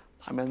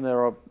 I mean,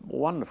 there are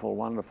wonderful,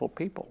 wonderful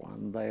people,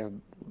 and they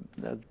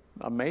have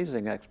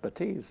amazing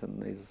expertise in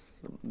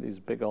these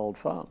big old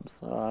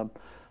firms.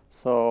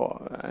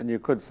 And you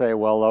could say,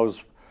 well,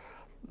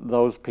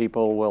 those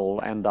people will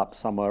end up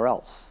somewhere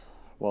else.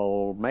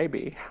 Well,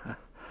 maybe,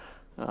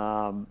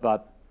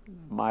 but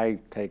my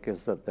take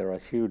is that there are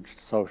huge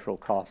social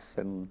costs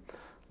in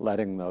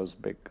letting those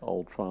big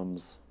old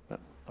firms,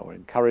 or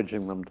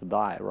encouraging them to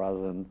die,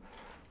 rather than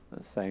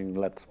saying,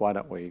 why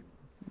don't we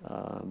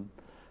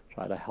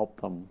try to help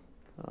them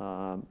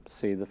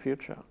see the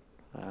future.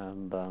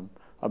 And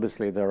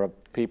obviously there are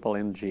people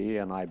in GE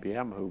and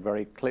IBM who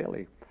very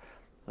clearly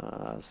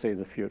see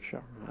the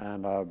future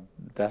and are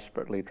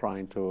desperately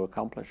trying to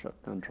accomplish it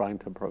and trying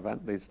to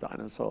prevent these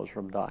dinosaurs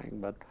from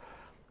dying. But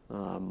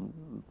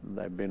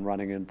they've been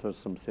running into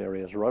some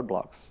serious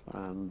roadblocks.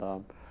 And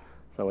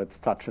so it's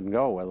touch and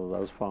go whether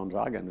those firms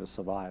are going to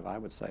survive, I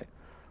would say.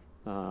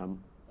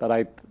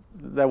 But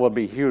there will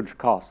be huge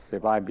costs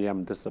if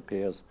IBM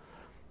disappears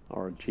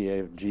or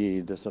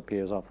GE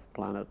disappears off the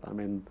planet. I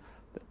mean,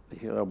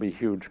 there'll be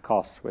huge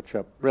costs, which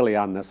are really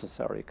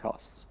unnecessary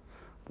costs.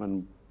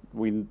 When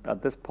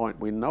at this point,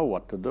 we know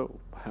what to do.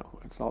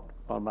 It's not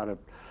a matter of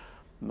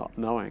not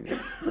knowing.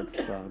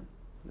 It's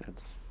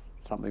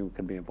something that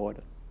can be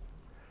avoided.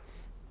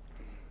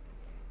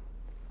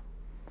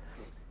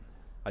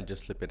 I'll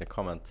just slip in a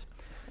comment.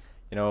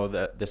 You know,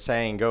 the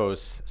saying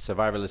goes,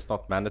 survival is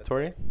not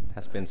mandatory,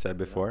 has been said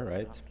before,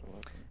 right?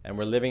 Absolutely. And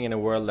we're living in a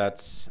world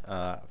that's,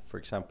 for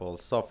example,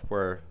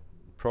 software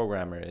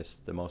programmer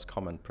is the most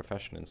common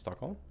profession in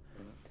Stockholm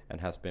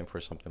and has been for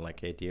something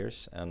like 8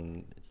 years.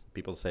 And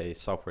people say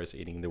software is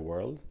eating the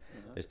world.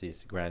 There's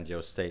these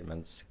grandiose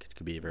statements. It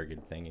could be a very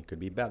good thing. It could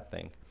be a bad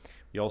thing.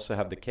 We also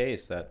have the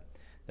case that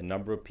the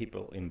number of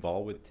people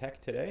involved with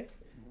tech today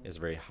is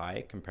very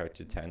high compared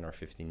to 10 or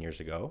 15 years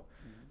ago.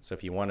 So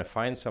if you want to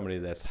find somebody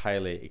that's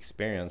highly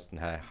experienced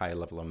and had a high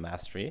level of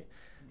mastery,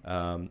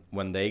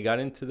 when they got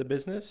into the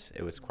business,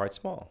 it was quite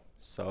small.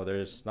 So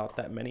there's not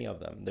that many of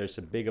them. There's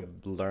a big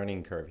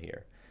learning curve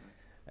here.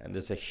 And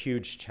there's a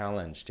huge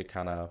challenge to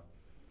kind of,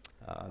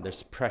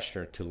 there's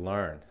pressure to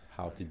learn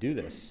how to do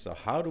this. So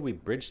how do we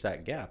bridge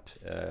that gap,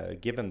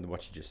 given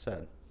what you just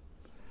said?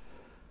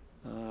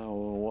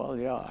 Well,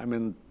 yeah, I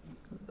mean,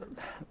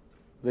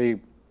 the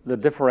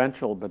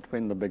differential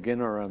between the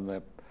beginner and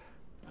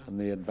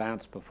the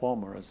advanced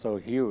performer is so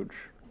huge.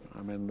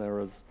 I mean,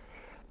 there's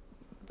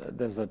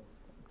a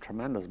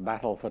tremendous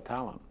battle for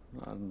talent,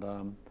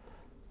 and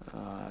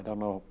I don't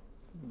know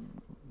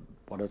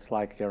what it's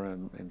like here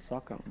in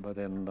Stockholm, but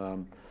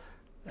in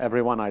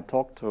everyone I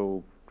talk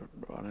to,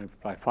 when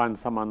I find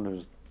someone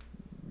who's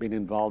been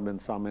involved in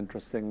some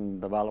interesting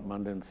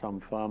development in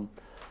some firm,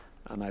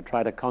 and I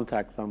try to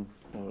contact them,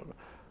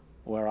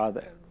 where are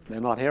they?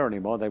 They're not here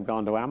anymore. They've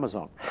gone to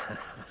Amazon.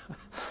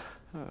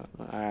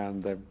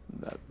 And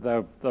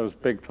those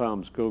big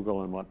firms,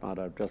 Google and whatnot,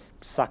 are just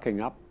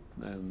sucking up,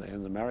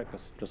 in America,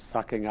 just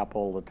sucking up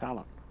all the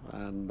talent.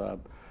 And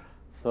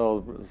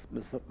so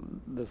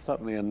there's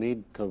certainly a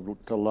need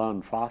to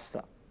learn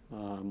faster.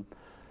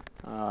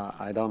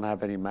 I don't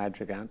have any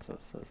magic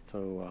answers as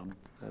to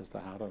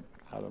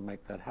how to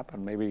make that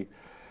happen. Maybe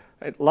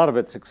a lot of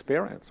it's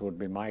experience would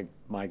be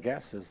my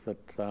guess, is that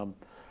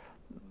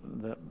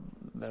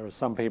there are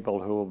some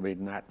people who will be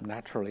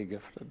naturally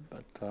gifted,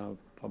 but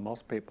for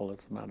most people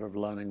it's a matter of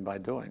learning by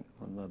doing,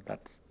 and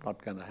that's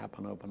not going to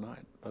happen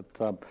overnight.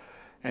 But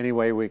any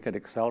way we could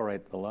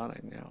accelerate the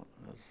learning,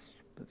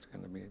 it's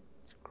going to be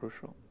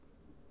crucial.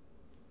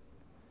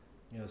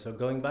 Yeah, so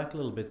going back a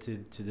little bit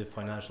to the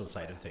financial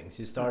side of things,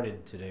 you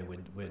started today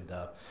with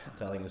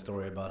telling a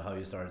story about how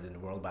you started in the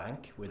World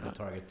Bank with the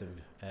target of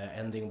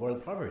ending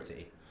world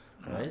poverty,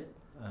 right?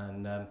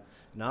 And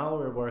now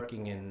we're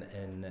working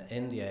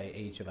in the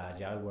age of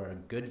Agile, where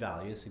good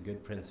values and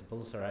good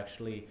principles are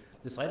actually,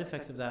 the side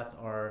effect of that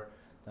are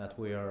that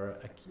we are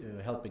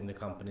helping the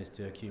companies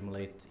to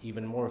accumulate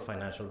even more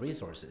financial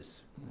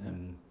resources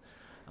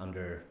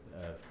under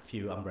a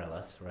few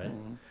umbrellas, right?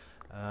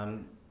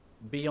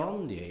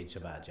 Beyond the age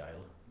of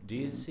Agile, do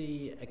you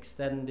see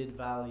extended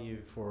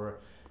value for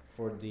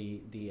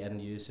the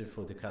end user,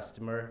 for the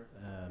customer?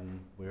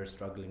 We're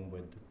struggling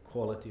with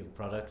quality of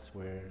products.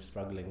 We're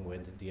struggling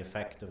with the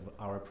effect of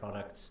our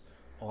products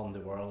on the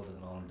world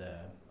and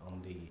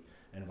on the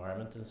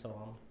environment and so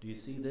on. Do you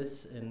see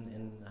this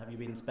have you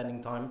been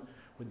spending time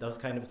with those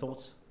kind of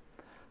thoughts?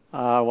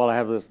 Well, I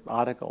have this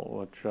article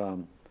which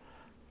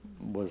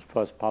was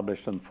first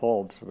published in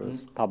Forbes. It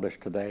was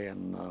published today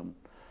in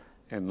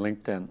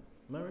LinkedIn,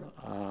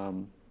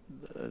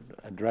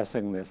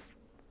 addressing this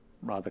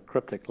rather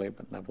cryptically,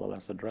 but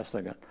nevertheless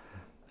addressing it,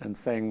 and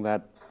saying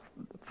that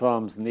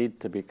firms need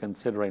to be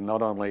considering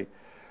not only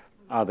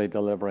are they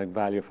delivering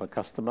value for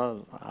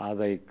customers, are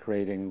they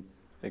creating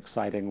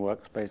exciting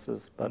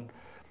workspaces, but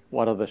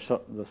what are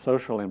the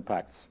social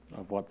impacts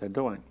of what they're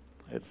doing.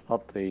 It's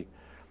not the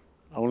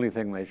only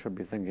thing they should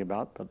be thinking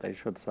about, but they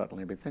should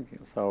certainly be thinking.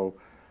 So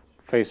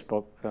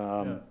Facebook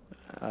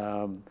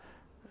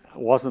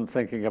wasn't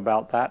thinking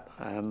about that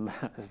and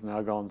has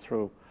now gone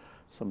through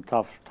some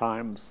tough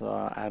times,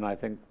 and I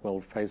think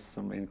will face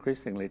some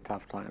increasingly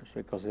tough times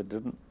because it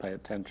didn't pay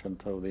attention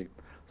to the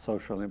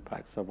social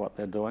impacts of what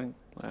they're doing.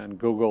 And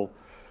Google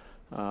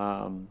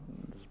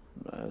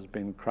has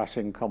been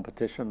crushing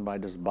competition by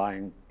just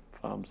buying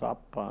firms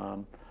up,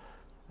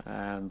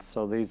 and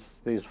so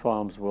these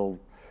firms will,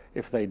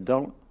 if they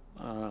don't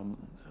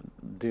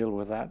deal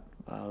with that,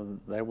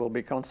 there will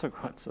be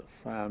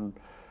consequences, and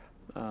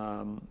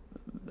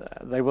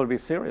they will be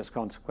serious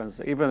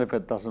consequences, even if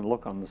it doesn't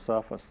look on the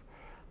surface.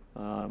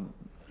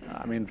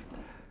 I mean,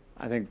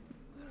 I think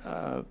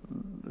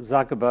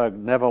Zuckerberg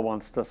never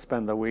wants to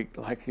spend a week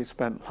like he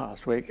spent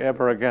last week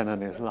ever again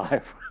in his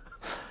life.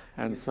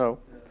 And so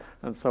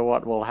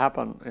what will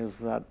happen is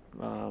that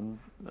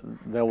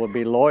there will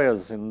be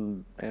lawyers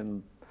in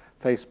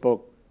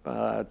Facebook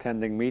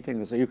attending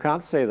meetings. You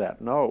can't say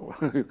that. No,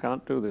 you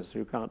can't do this.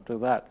 You can't do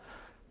that.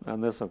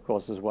 And this, of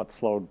course, is what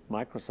slowed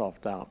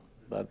Microsoft down.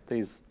 That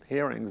these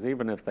hearings,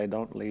 even if they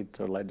don't lead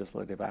to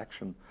legislative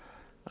action,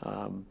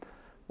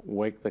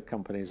 wake the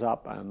companies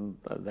up, and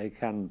they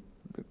can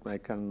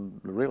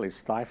really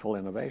stifle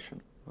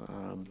innovation.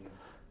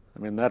 I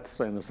mean, that's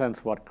in a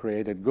sense what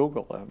created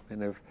Google. I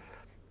mean,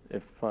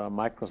 if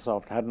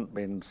Microsoft hadn't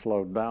been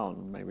slowed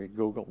down, maybe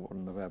Google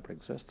wouldn't have ever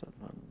existed,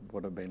 and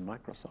would have been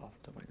Microsoft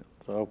doing it.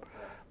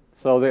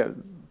 So the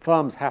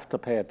firms have to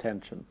pay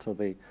attention to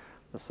the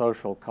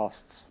social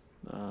costs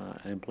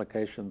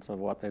implications of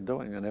what they're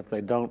doing, and if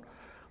they don't,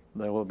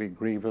 there will be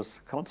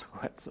grievous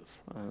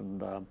consequences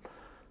and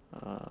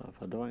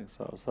for doing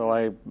so. So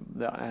I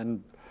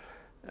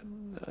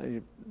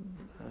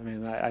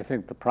mean, I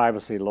think the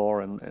privacy law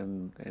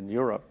in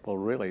Europe will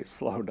really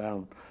slow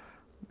down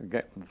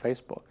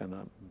Facebook in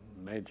a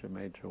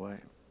major way.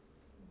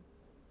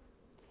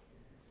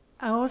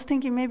 I was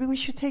thinking maybe we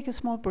should take a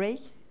small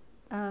break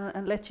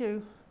and let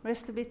you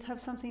rest a bit, have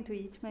something to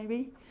eat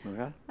maybe.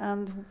 Okay.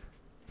 And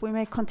we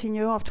may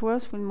continue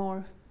afterwards with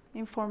more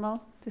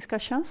informal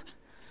discussions.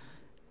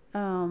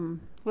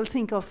 We'll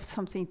think of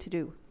something to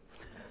do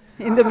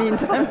in the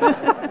meantime.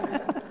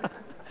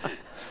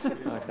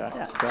 Okay.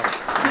 Yeah.